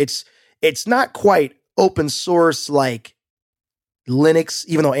weird. It's not quite open source like Linux,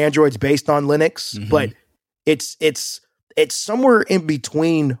 even though Android's based on Linux, Mhm. but it's somewhere in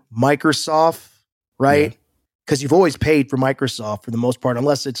between Microsoft, right? Yeah. Because you've always paid for Microsoft for the most part,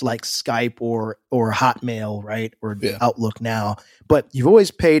 unless it's like Skype or Hotmail, right? Or Yeah. Outlook now. But you've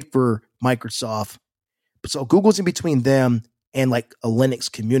always paid for Microsoft. So Google's in between them and like a Linux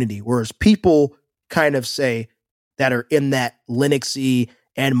community, whereas people kind of say that are in that Linuxy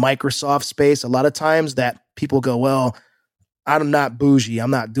and Microsoft space, a lot of times that people go, well, I'm not bougie.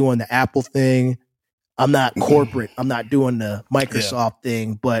 I'm not doing the Apple thing. I'm not corporate. I'm not doing the Microsoft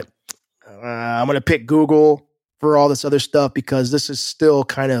thing, but I'm going to pick Google for all this other stuff because this is still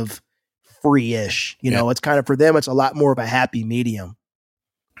kind of free-ish. You know, it's kind of, for them, it's a lot more of a happy medium.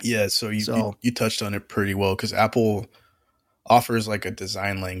 Yeah, so you touched on it pretty well because Apple offers like a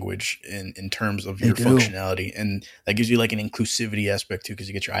design language in terms of They your do. functionality, and that gives you like an inclusivity aspect too, because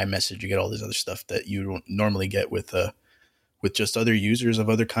you get your iMessage, you get all this other stuff that you don't normally get with just other users of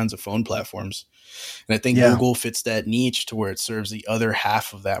other kinds of phone platforms. And I think Yeah. Google fits that niche to where it serves the other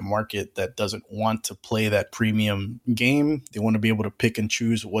half of that market that doesn't want to play that premium game. They want to be able to pick and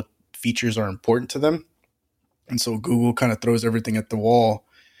choose what features are important to them. And so Google kind of throws everything at the wall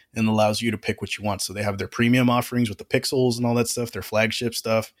and allows you to pick what you want. So they have their premium offerings with the Pixels and all that stuff, their flagship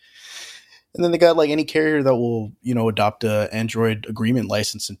stuff. And then they got like any carrier that will, adopt a Android agreement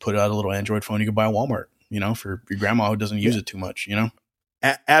license and put out a little Android phone you can buy at Walmart, for your grandma who doesn't use it too much,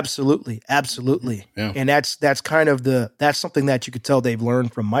 Absolutely. Yeah. And that's kind of that's something that you could tell they've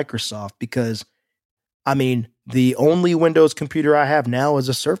learned from Microsoft, because I mean, the only Windows computer I have now is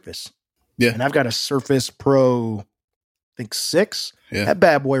a Surface. Yeah. And I've got a Surface Pro, I think 6. Yeah. That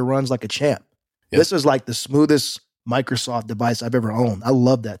bad boy runs like a champ. Yeah. This is like the smoothest Microsoft device I've ever owned. I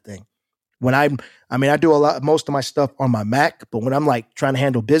love that thing. When I do most of my stuff on my Mac, but when I'm like trying to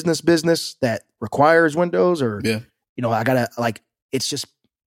handle business that requires Windows, or, I gotta like, it's just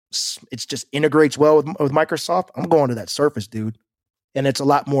integrates well with Microsoft. I'm going to that Surface, dude. And it's a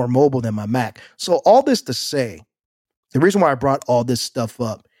lot more mobile than my Mac. So all this to say, the reason why I brought all this stuff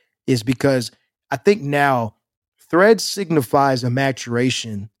up is because I think now Threads signifies a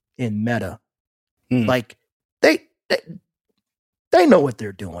maturation in Meta. Like they know what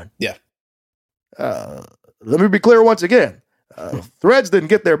they're doing. Yeah. Let me be clear once again. Threads didn't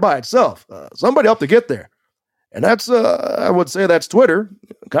get there by itself. Somebody helped to get there. And that's, I would say that's Twitter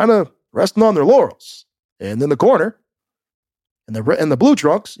kind of resting on their laurels. And in the corner, in the blue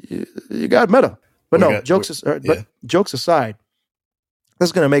trunks, you got Meta. But jokes aside, this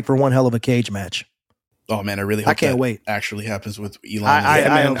is going to make for one hell of a cage match. Oh man, I really hope I can't wait. Actually happens with Elon.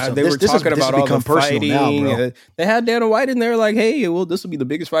 I hope so. They were talking about all the fighting. Now, bro. They had Dana White in there, like, "Hey, well, this will be the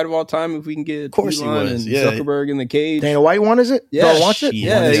biggest fight of all time if we can get Elon and Zuckerberg in the cage." Dana White wanted it. Yeah, wants it. He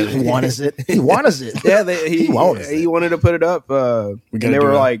wanted it. He wanted it. Yeah, he wanted to put it up. And they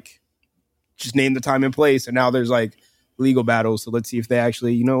were like, "Just name the time and place." And now there's like legal battles. So let's see if they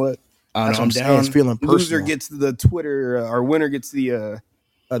actually, you know what? That's what I'm saying. It's feeling personal. Loser gets the Twitter, or winner gets the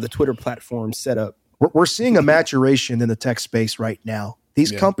Twitter platform set up. We're seeing a maturation in the tech space right now.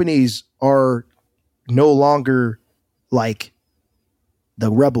 These companies are no longer like the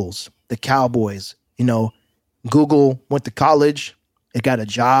rebels, the cowboys. Google went to college. It got a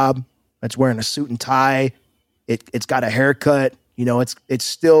job. It's wearing a suit and tie. It's got a haircut. It's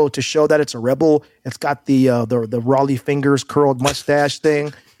still to show that it's a rebel. It's got the Raleigh fingers curled mustache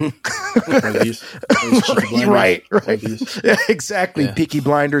thing. Right. Yeah, exactly. Yeah. Peaky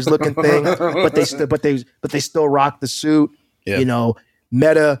Blinders looking thing. But they still rock the suit. Yeah.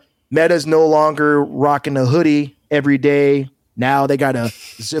 Meta's no longer rocking a hoodie every day. Now they got a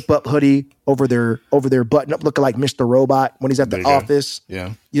zip up hoodie over their button up, looking like Mr. Robot when he's at the office. Go.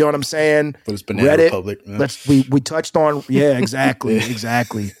 Yeah. You know what I'm saying? But it's Banana Reddit, Republic. Yeah. We touched on exactly.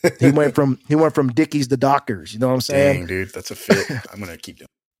 He went from Dickies to Dockers. You know what I'm saying? Dang, dude, that's a fit. I'm gonna keep doing.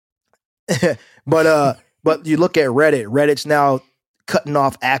 But you look at Reddit. Reddit's now cutting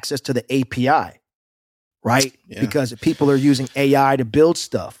off access to the API, right? Yeah. Because people are using AI to build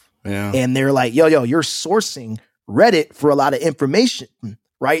stuff. Yeah. And they're like, yo, you're sourcing Reddit for a lot of information,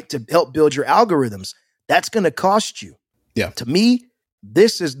 right? To help build your algorithms. That's going to cost you. Yeah. To me,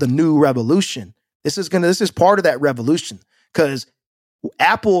 this is the new revolution. This is part of that revolution, because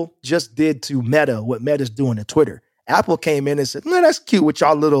Apple just did to Meta what Meta's doing to Twitter. Apple came in and said, "Man, that's cute with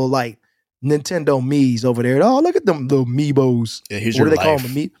y'all little like Nintendo Miis over there. Oh, look at them little Meebos." Yeah, here's what your do they life. call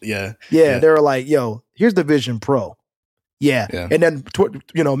them? Yeah. They were like, "Yo, here's the Vision Pro." Yeah. And then,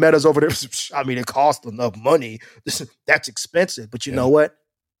 Meta's over there. I mean, it costs enough money. That's expensive. But you know what?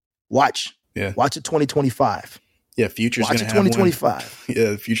 Watch. Yeah. Watch it 2025. Yeah, Future's Watch going it to have 2025. one.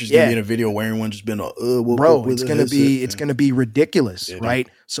 Yeah, Future's going to be in a video wearing one, just been it's going to be ridiculous, right?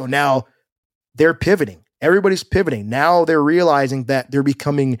 So now they're pivoting. Everybody's pivoting. Now they're realizing that they're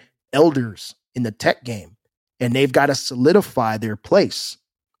becoming elders in the tech game, and they've got to solidify their place.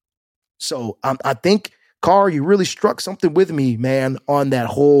 So I think, Carr, you really struck something with me, man, on that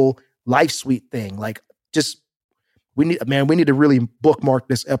whole Life Suite thing. Like, we need to really bookmark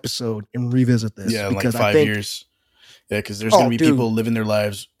this episode and revisit this. Yeah, because like 5 years. Yeah, because there's going to be people living their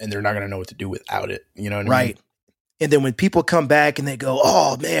lives and they're not going to know what to do without it. You know what I mean? Right. And then when people come back and they go,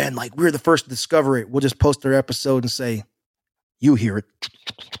 "Oh man, like we're the first to discover it," we'll just post their episode and say, "You hear it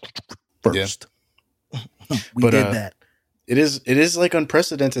first." Yeah. we did that. It is like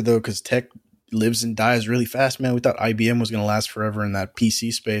unprecedented though, because tech lives and dies really fast, man. We thought IBM was going to last forever in that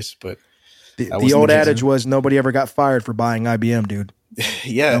PC space, but The old adage was nobody ever got fired for buying IBM, dude.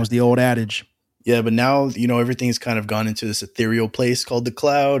 Yeah. That was the old adage. Yeah, but now, everything's kind of gone into this ethereal place called the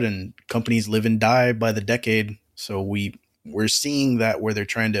cloud, and companies live and die by the decade. So we're seeing that where they're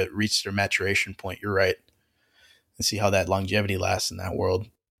trying to reach their maturation point. You're right. And see how that longevity lasts in that world.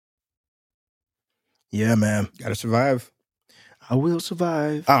 Yeah, man. Gotta survive. I will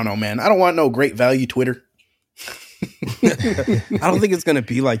survive. I don't know, man. I don't want no great value Twitter. I don't think it's gonna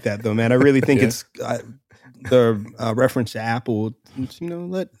be like that, though, man. I really think it's the reference to Apple.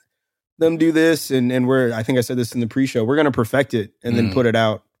 Let them do this, and I think I said this in the pre-show. We're gonna perfect it and then put it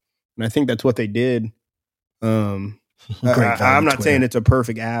out, and I think that's what they did. I'm not saying it's a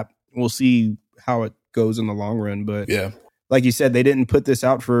perfect app. We'll see how it goes in the long run, but yeah, like you said, they didn't put this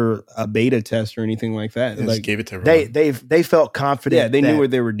out for a beta test or anything like that. They just gave it to everyone. They felt confident. Yeah, they knew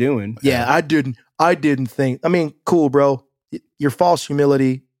what they were doing. Yeah, I didn't think. I mean, cool, bro. Your false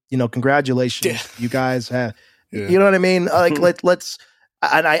humility. Congratulations. Yeah. You guys have. Yeah. You know what I mean? Like let's.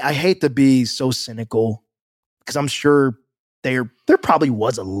 And I hate to be so cynical because I'm sure there probably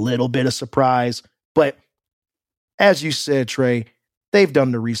was a little bit of surprise, but as you said, Trey, they've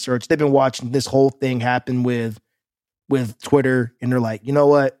done the research. They've been watching this whole thing happen with Twitter, and they're like, you know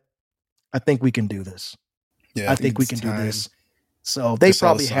what? I think we can do this. Yeah, I think we can do this. So they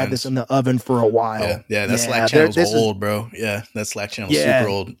probably had this in the oven for a while. Yeah, that Slack channel's old, bro. Yeah, that Slack channel's super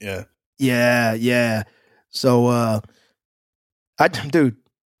old. Yeah. Yeah. So, I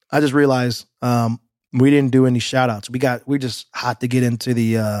just realized we didn't do any shout outs. We're just hot to get into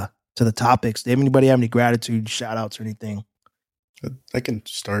the topics. Did anybody have any gratitude shout outs or anything? I can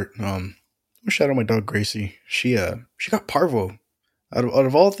start. I'm gonna shout out my dog Gracie. She got parvo. Out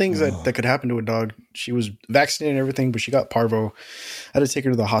of all things that could happen to a dog, she was vaccinated and everything, but she got parvo. I had to take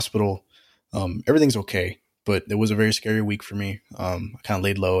her to the hospital. Everything's okay, but it was a very scary week for me. I kind of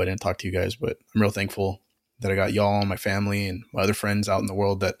laid low. I didn't talk to you guys, but I'm real thankful that I got y'all and my family and my other friends out in the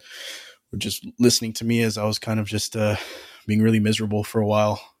world that were just listening to me as I was kind of just being really miserable for a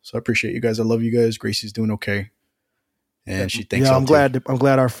while. So I appreciate you guys. I love you guys. Gracie's doing okay. And she thinks I'm glad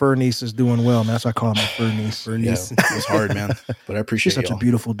our fur niece is doing well, man. That's why I call her my fur niece. Fur niece. Yeah, it was hard, man. But I appreciate She's such a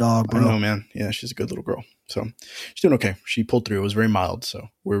beautiful dog, bro. I know, man. Yeah, she's a good little girl. So she's doing okay. She pulled through. It was very mild. So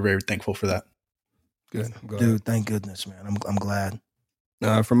we're very thankful for that. Good. Dude, thank goodness, man. I'm glad.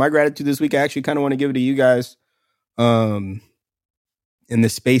 For my gratitude this week, I actually kind of want to give it to you guys. In the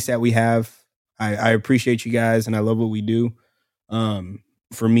space that we have, I appreciate you guys and I love what we do.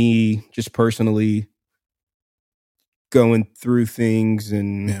 For me, just personally, going through things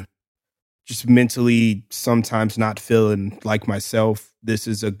and just mentally sometimes not feeling like myself, this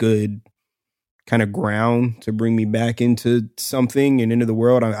is a good kind of ground to bring me back into something and into the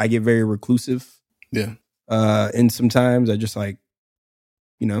world. I get very reclusive. Yeah. And sometimes I just if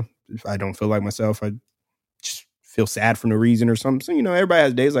I don't feel like myself, I just feel sad for no reason or something. So, everybody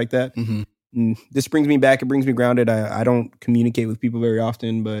has days like that. Mm-hmm. And this brings me back. It brings me grounded. I don't communicate with people very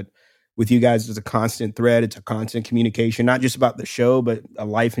often, but with you guys, it's a constant thread. It's a constant communication, not just about the show, but a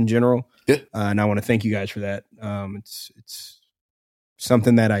life in general. Yeah. And I want to thank you guys for that. It's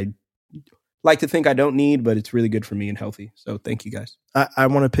something that I like to think I don't need, but it's really good for me and healthy. So thank you guys. I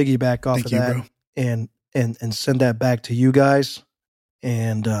want to piggyback off of that, bro. and send that back to you guys.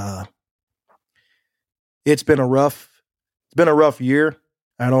 And it's been a rough year.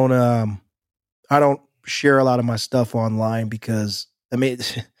 I don't share a lot of my stuff online because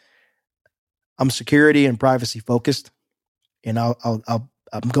I'm security and privacy focused, and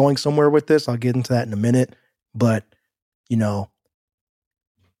I'm going somewhere with this. I'll get into that in a minute, but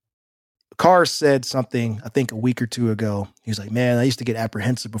Carr said something, I think a week or two ago. He was like, man, I used to get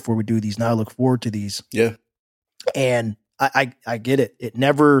apprehensive before we do these. Now I look forward to these. Yeah. And I get it. It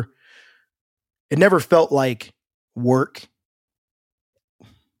never felt like work.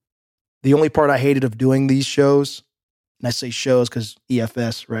 The only part I hated of doing these shows, and I say shows because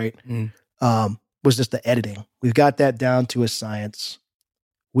EFS, right? Was just the editing. We've got that down to a science.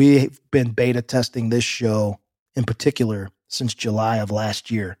 We've been beta testing this show in particular since July of last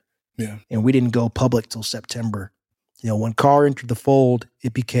year. Yeah. And we didn't go public till September. When Carr entered the fold,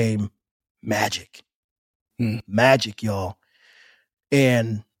 it became magic. Magic, y'all.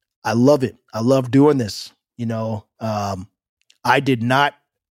 And I love it. I love doing this. I did not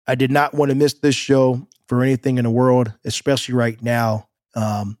want to miss this show for anything in the world, especially right now.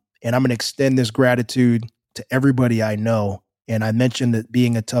 And I'm going to extend this gratitude to everybody I know. And I mentioned it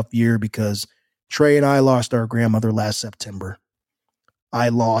being a tough year because Trey and I lost our grandmother last September. I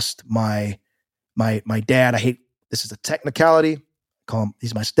lost my dad. I hate, this is a technicality. Call him,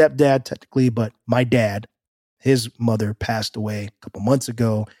 he's my stepdad technically, but my dad, his mother passed away a couple months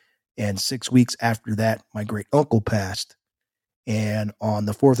ago. And 6 weeks after that, my great uncle passed. And on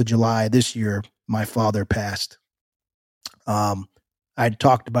the 4th of July this year, my father passed. I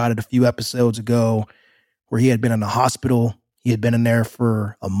talked about it a few episodes ago where he had been in the hospital. He had been in there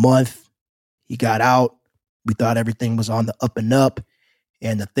for a month. He got out. We thought everything was on the up and up.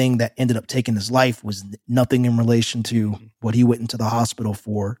 And the thing that ended up taking his life was nothing in relation to what he went into the hospital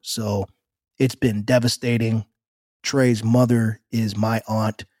for. So it's been devastating. Trey's mother is my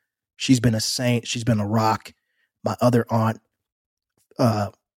aunt. She's been a saint. She's been a rock. My other aunt,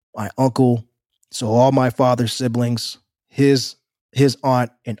 my uncle. So all my father's siblings, his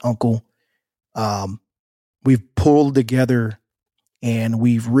aunt and uncle, we've pulled together and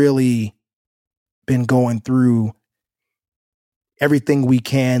we've really been going through everything we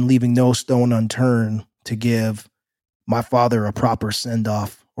can, leaving no stone unturned to give my father a proper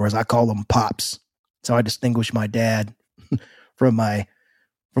send-off, or as I call them, pops. So I distinguish my dad from my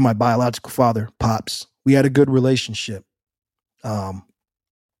biological father, pops. We had a good relationship. I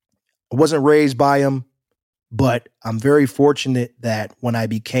wasn't raised by him, but I'm very fortunate that when I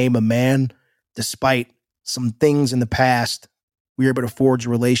became a man, despite some things in the past, we were able to forge a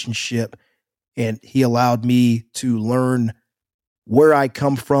relationship, and he allowed me to learn where I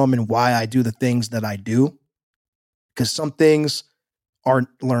come from and why I do the things that I do, because some things aren't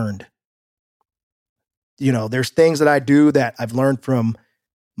learned. You know, there's things that I do that I've learned from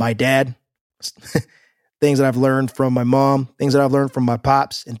my dad, things that I've learned from my mom, things that I've learned from my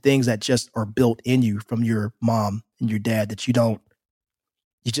pops, and things that just are built in you from your mom and your dad that you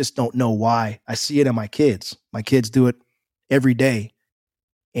just don't know why. I see it in my kids. My kids do it every day.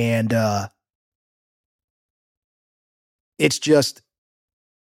 And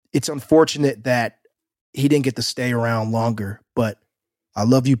it's unfortunate that he didn't get to stay around longer, but I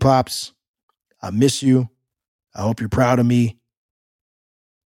love you, Pops. I miss you. I hope you're proud of me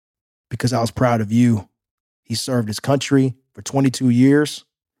because I was proud of you. He served his country for 22 years.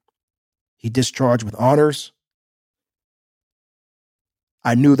 He discharged with honors.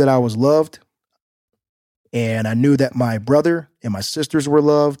 I knew that I was loved, and I knew that my brother and my sisters were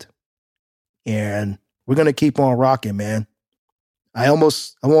loved, and we're going to keep on rocking, man. I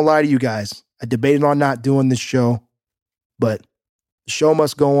won't lie to you guys. I debated on not doing this show, but the show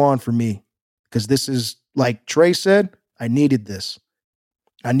must go on for me because this is, like Trey said, I needed this.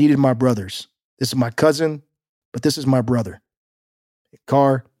 I needed my brothers. This is my cousin, but this is my brother.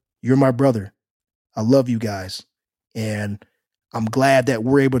 Carr, you're my brother. I love you guys. And I'm glad that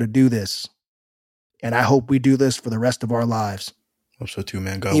we're able to do this. And I hope we do this for the rest of our lives. Hope so too,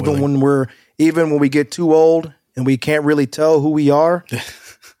 man. God even willing. Even when we get too old and we can't really tell who we are.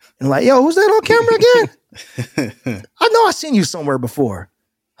 And like, yo, who's that on camera again? I know I've seen you somewhere before.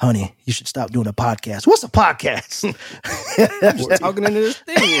 Honey, you should stop doing a podcast. What's a podcast? We're talking into this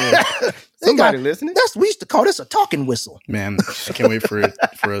thing here. Somebody listening. We used to call this a talking whistle. Man, I can't wait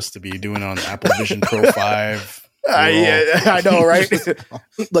for us to be doing it on Apple Vision Pro 5. Yeah, I know, right?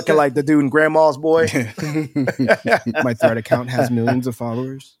 Looking like the dude in Grandma's Boy. My Thread account has millions of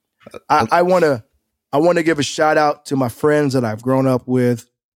followers. I want to give a shout out to my friends that I've grown up with,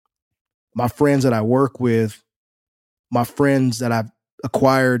 my friends that I work with, my friends that I've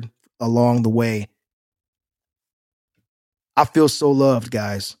acquired along the way. I feel so loved,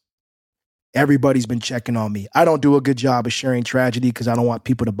 guys. Everybody's been checking on me. I don't do a good job of sharing tragedy because I don't want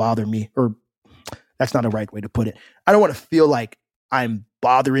people to bother me, or that's not the right way to put it. I don't want to feel like I'm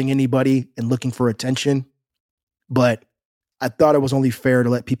bothering anybody and looking for attention, but I thought it was only fair to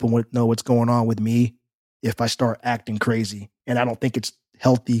let people know what's going on with me if I start acting crazy. And I don't think it's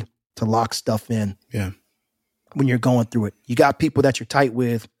healthy to lock stuff in. Yeah. When you're going through it, you got people that you're tight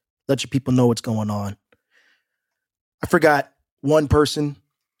with, let your people know what's going on. I forgot one person,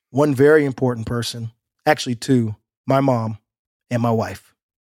 one very important person, actually two, my mom and my wife.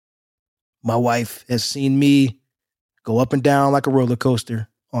 My wife has seen me go up and down like a roller coaster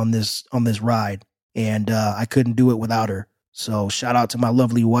on this ride, and I couldn't do it without her. So shout out to my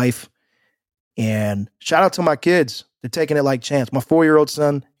lovely wife, and shout out to my kids. They're taking it like champs. My 4-year-old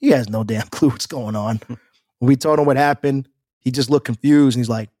son, he has no damn clue what's going on. When we told him what happened, he just looked confused, and he's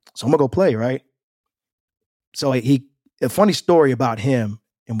like, so I'm gonna go play, right? So a funny story about him,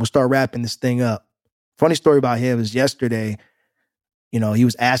 and we'll start wrapping this thing up. Funny story about him is yesterday, he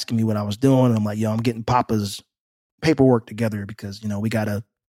was asking me what I was doing. And I'm like, yo, I'm getting Papa's paperwork together because, we got to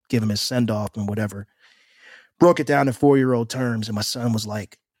give him his send off and whatever. Broke it down in 4-year-old terms. And my son was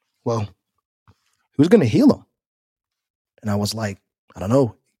like, well, who's going to heal him? And I was like, I don't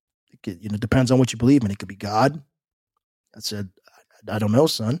know. It depends on what you believe in. It could be God. I said, I don't know,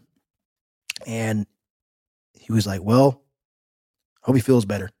 son. And he was like, well, I hope he feels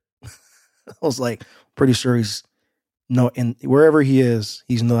better. I was like, pretty sure he's wherever he is,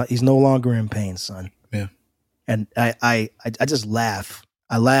 he's no longer in pain, son. Yeah. And I just laugh.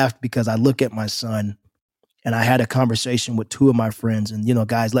 I laughed because I look at my son, and I had a conversation with two of my friends, and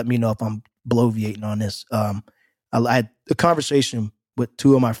guys, let me know if I'm bloviating on this. I had a conversation with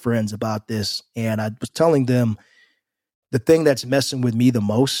two of my friends about this, and I was telling them the thing that's messing with me the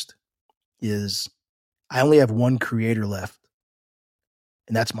most is I only have one creator left,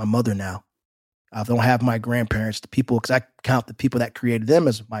 and that's my mother now. I don't have my grandparents, the people, because I count the people that created them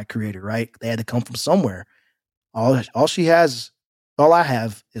as my creator, right? They had to come from somewhere. All I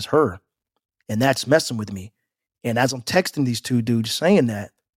have is her, and that's messing with me. And as I'm texting these two dudes saying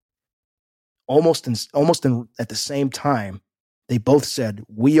that, almost at the same time, they both said,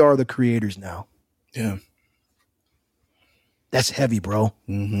 "We are the creators now." Yeah. That's heavy, bro.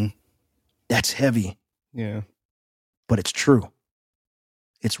 Mm-hmm. That's heavy. Yeah. But it's true.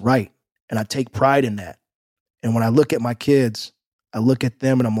 It's right. And I take pride in that. And when I look at my kids, I look at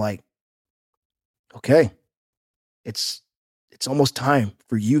them and I'm like, okay, it's almost time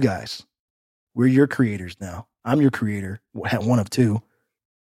for you guys. We're your creators now. I'm your creator, one of two.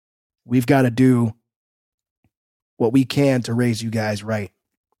 We've got to do what we can to raise you guys right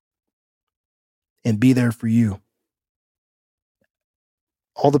and be there for you.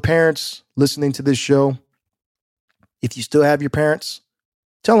 All the parents listening to this show, if you still have your parents,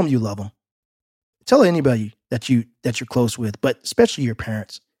 tell them you love them. Tell anybody that you're close with, but especially your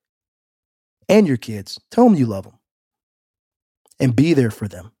parents and your kids. Tell them you love them and be there for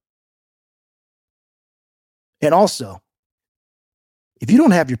them. And also, if you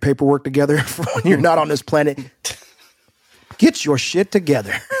don't have your paperwork together for when you're not on this planet, get your shit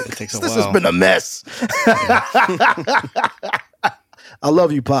together. It takes a This while. has been a mess. I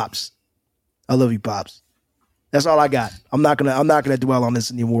love you, Pops. I love you, Pops. That's all I got. I'm not gonna dwell on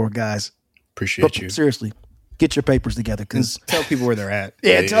this anymore, guys. Appreciate you. Seriously, get your papers together, because Tell people where they're at.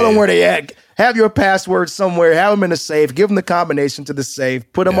 tell them where they at. Have your password somewhere. Have them in a safe. Give them the combination to the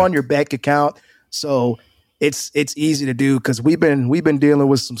safe. Put them on your bank account. So it's easy to do, because we've been dealing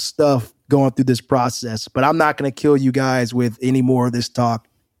with some stuff going through this process. But I'm not going to kill you guys with any more of this talk.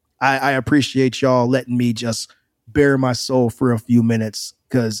 I appreciate y'all letting me just bare my soul for a few minutes,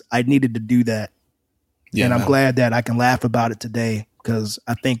 because I needed to do that. Yeah, and I'm man. glad that I can laugh about it today, because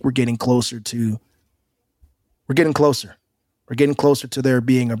I think we're getting closer to there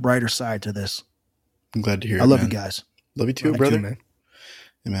being a brighter side to this. I'm glad to hear it. I love man. you guys. Love you too, Love you brother. too, man.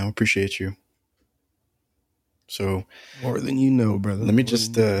 Yeah, man, we appreciate you. So More than you know, brother. let me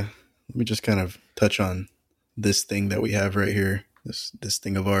just kind of touch on this thing that we have right here. This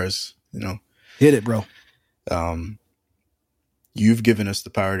thing of ours, Hit it, bro. You've given us the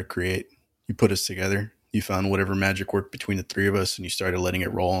power to create. You put us together. You found whatever magic worked between the three of us, and you started letting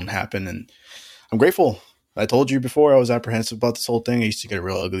it roll and happen. And I'm grateful. I told you before I was apprehensive about this whole thing. I used to get a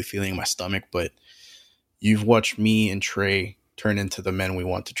real ugly feeling in my stomach, but you've watched me and Trey turn into the men we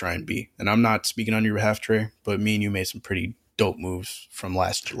want to try and be. And I'm not speaking on your behalf, Trey, but me and you made some pretty dope moves from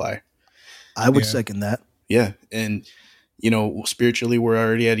last July. I would Yeah. second that. Yeah. And, spiritually, we're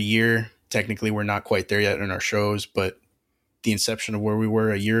already at a year. Technically, we're not quite there yet in our shows, but the inception of where we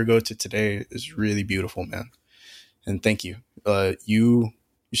were a year ago to today is really beautiful, man. And thank you. You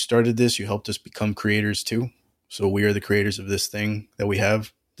started this. You helped us become creators too. So we are the creators of this thing that we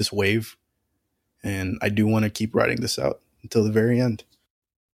have, this wave. And I do want to keep riding this out until the very end.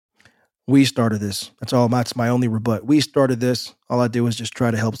 We started this. That's my only rebut. We started this. All I did was just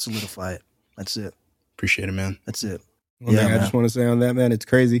try to help solidify it. That's it. Appreciate it, man. That's it. One thing I just want to say on that, man, it's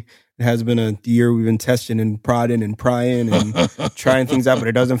crazy. It has been a year we've been testing and prodding and prying and trying things out, but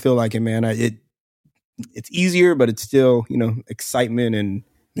it doesn't feel like it, man. It's easier, but it's still, excitement, and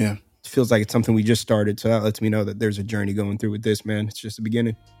Yeah. it feels like it's something we just started. So that lets me know that there's a journey going through with this, man. It's just the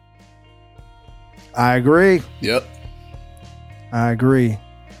beginning. I agree. Yep.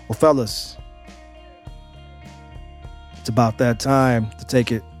 Well, fellas, it's about that time to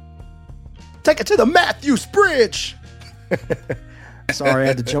take it to the Matthews Bridge. Sorry, I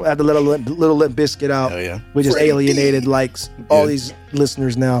had to let a little Limp Biscuit out. Hell yeah. We just alienated all Yeah. these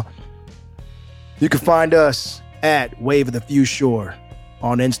listeners now. You can find us at Wave of the Few Shore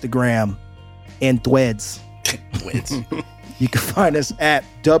on Instagram and Threads. Wins. You can find us at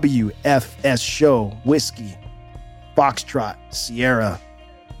WFS Show, Whiskey, Foxtrot, Sierra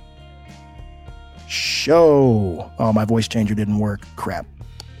Show. Oh, my voice changer didn't work. Crap.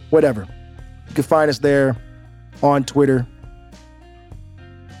 Whatever. You can find us there on Twitter.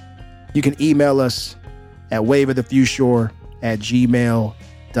 You can email us at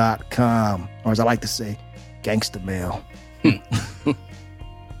waveofthefewshore@gmail.com, or as I like to say, gangsta mail.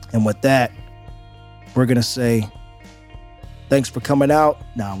 And with that, we're going to say, thanks for coming out.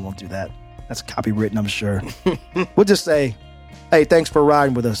 No, I won't do that. That's copywritten, I'm sure. We'll just say, hey, thanks for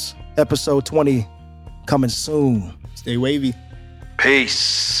riding with us. Episode 20 coming soon. Stay wavy.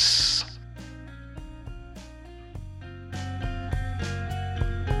 Peace.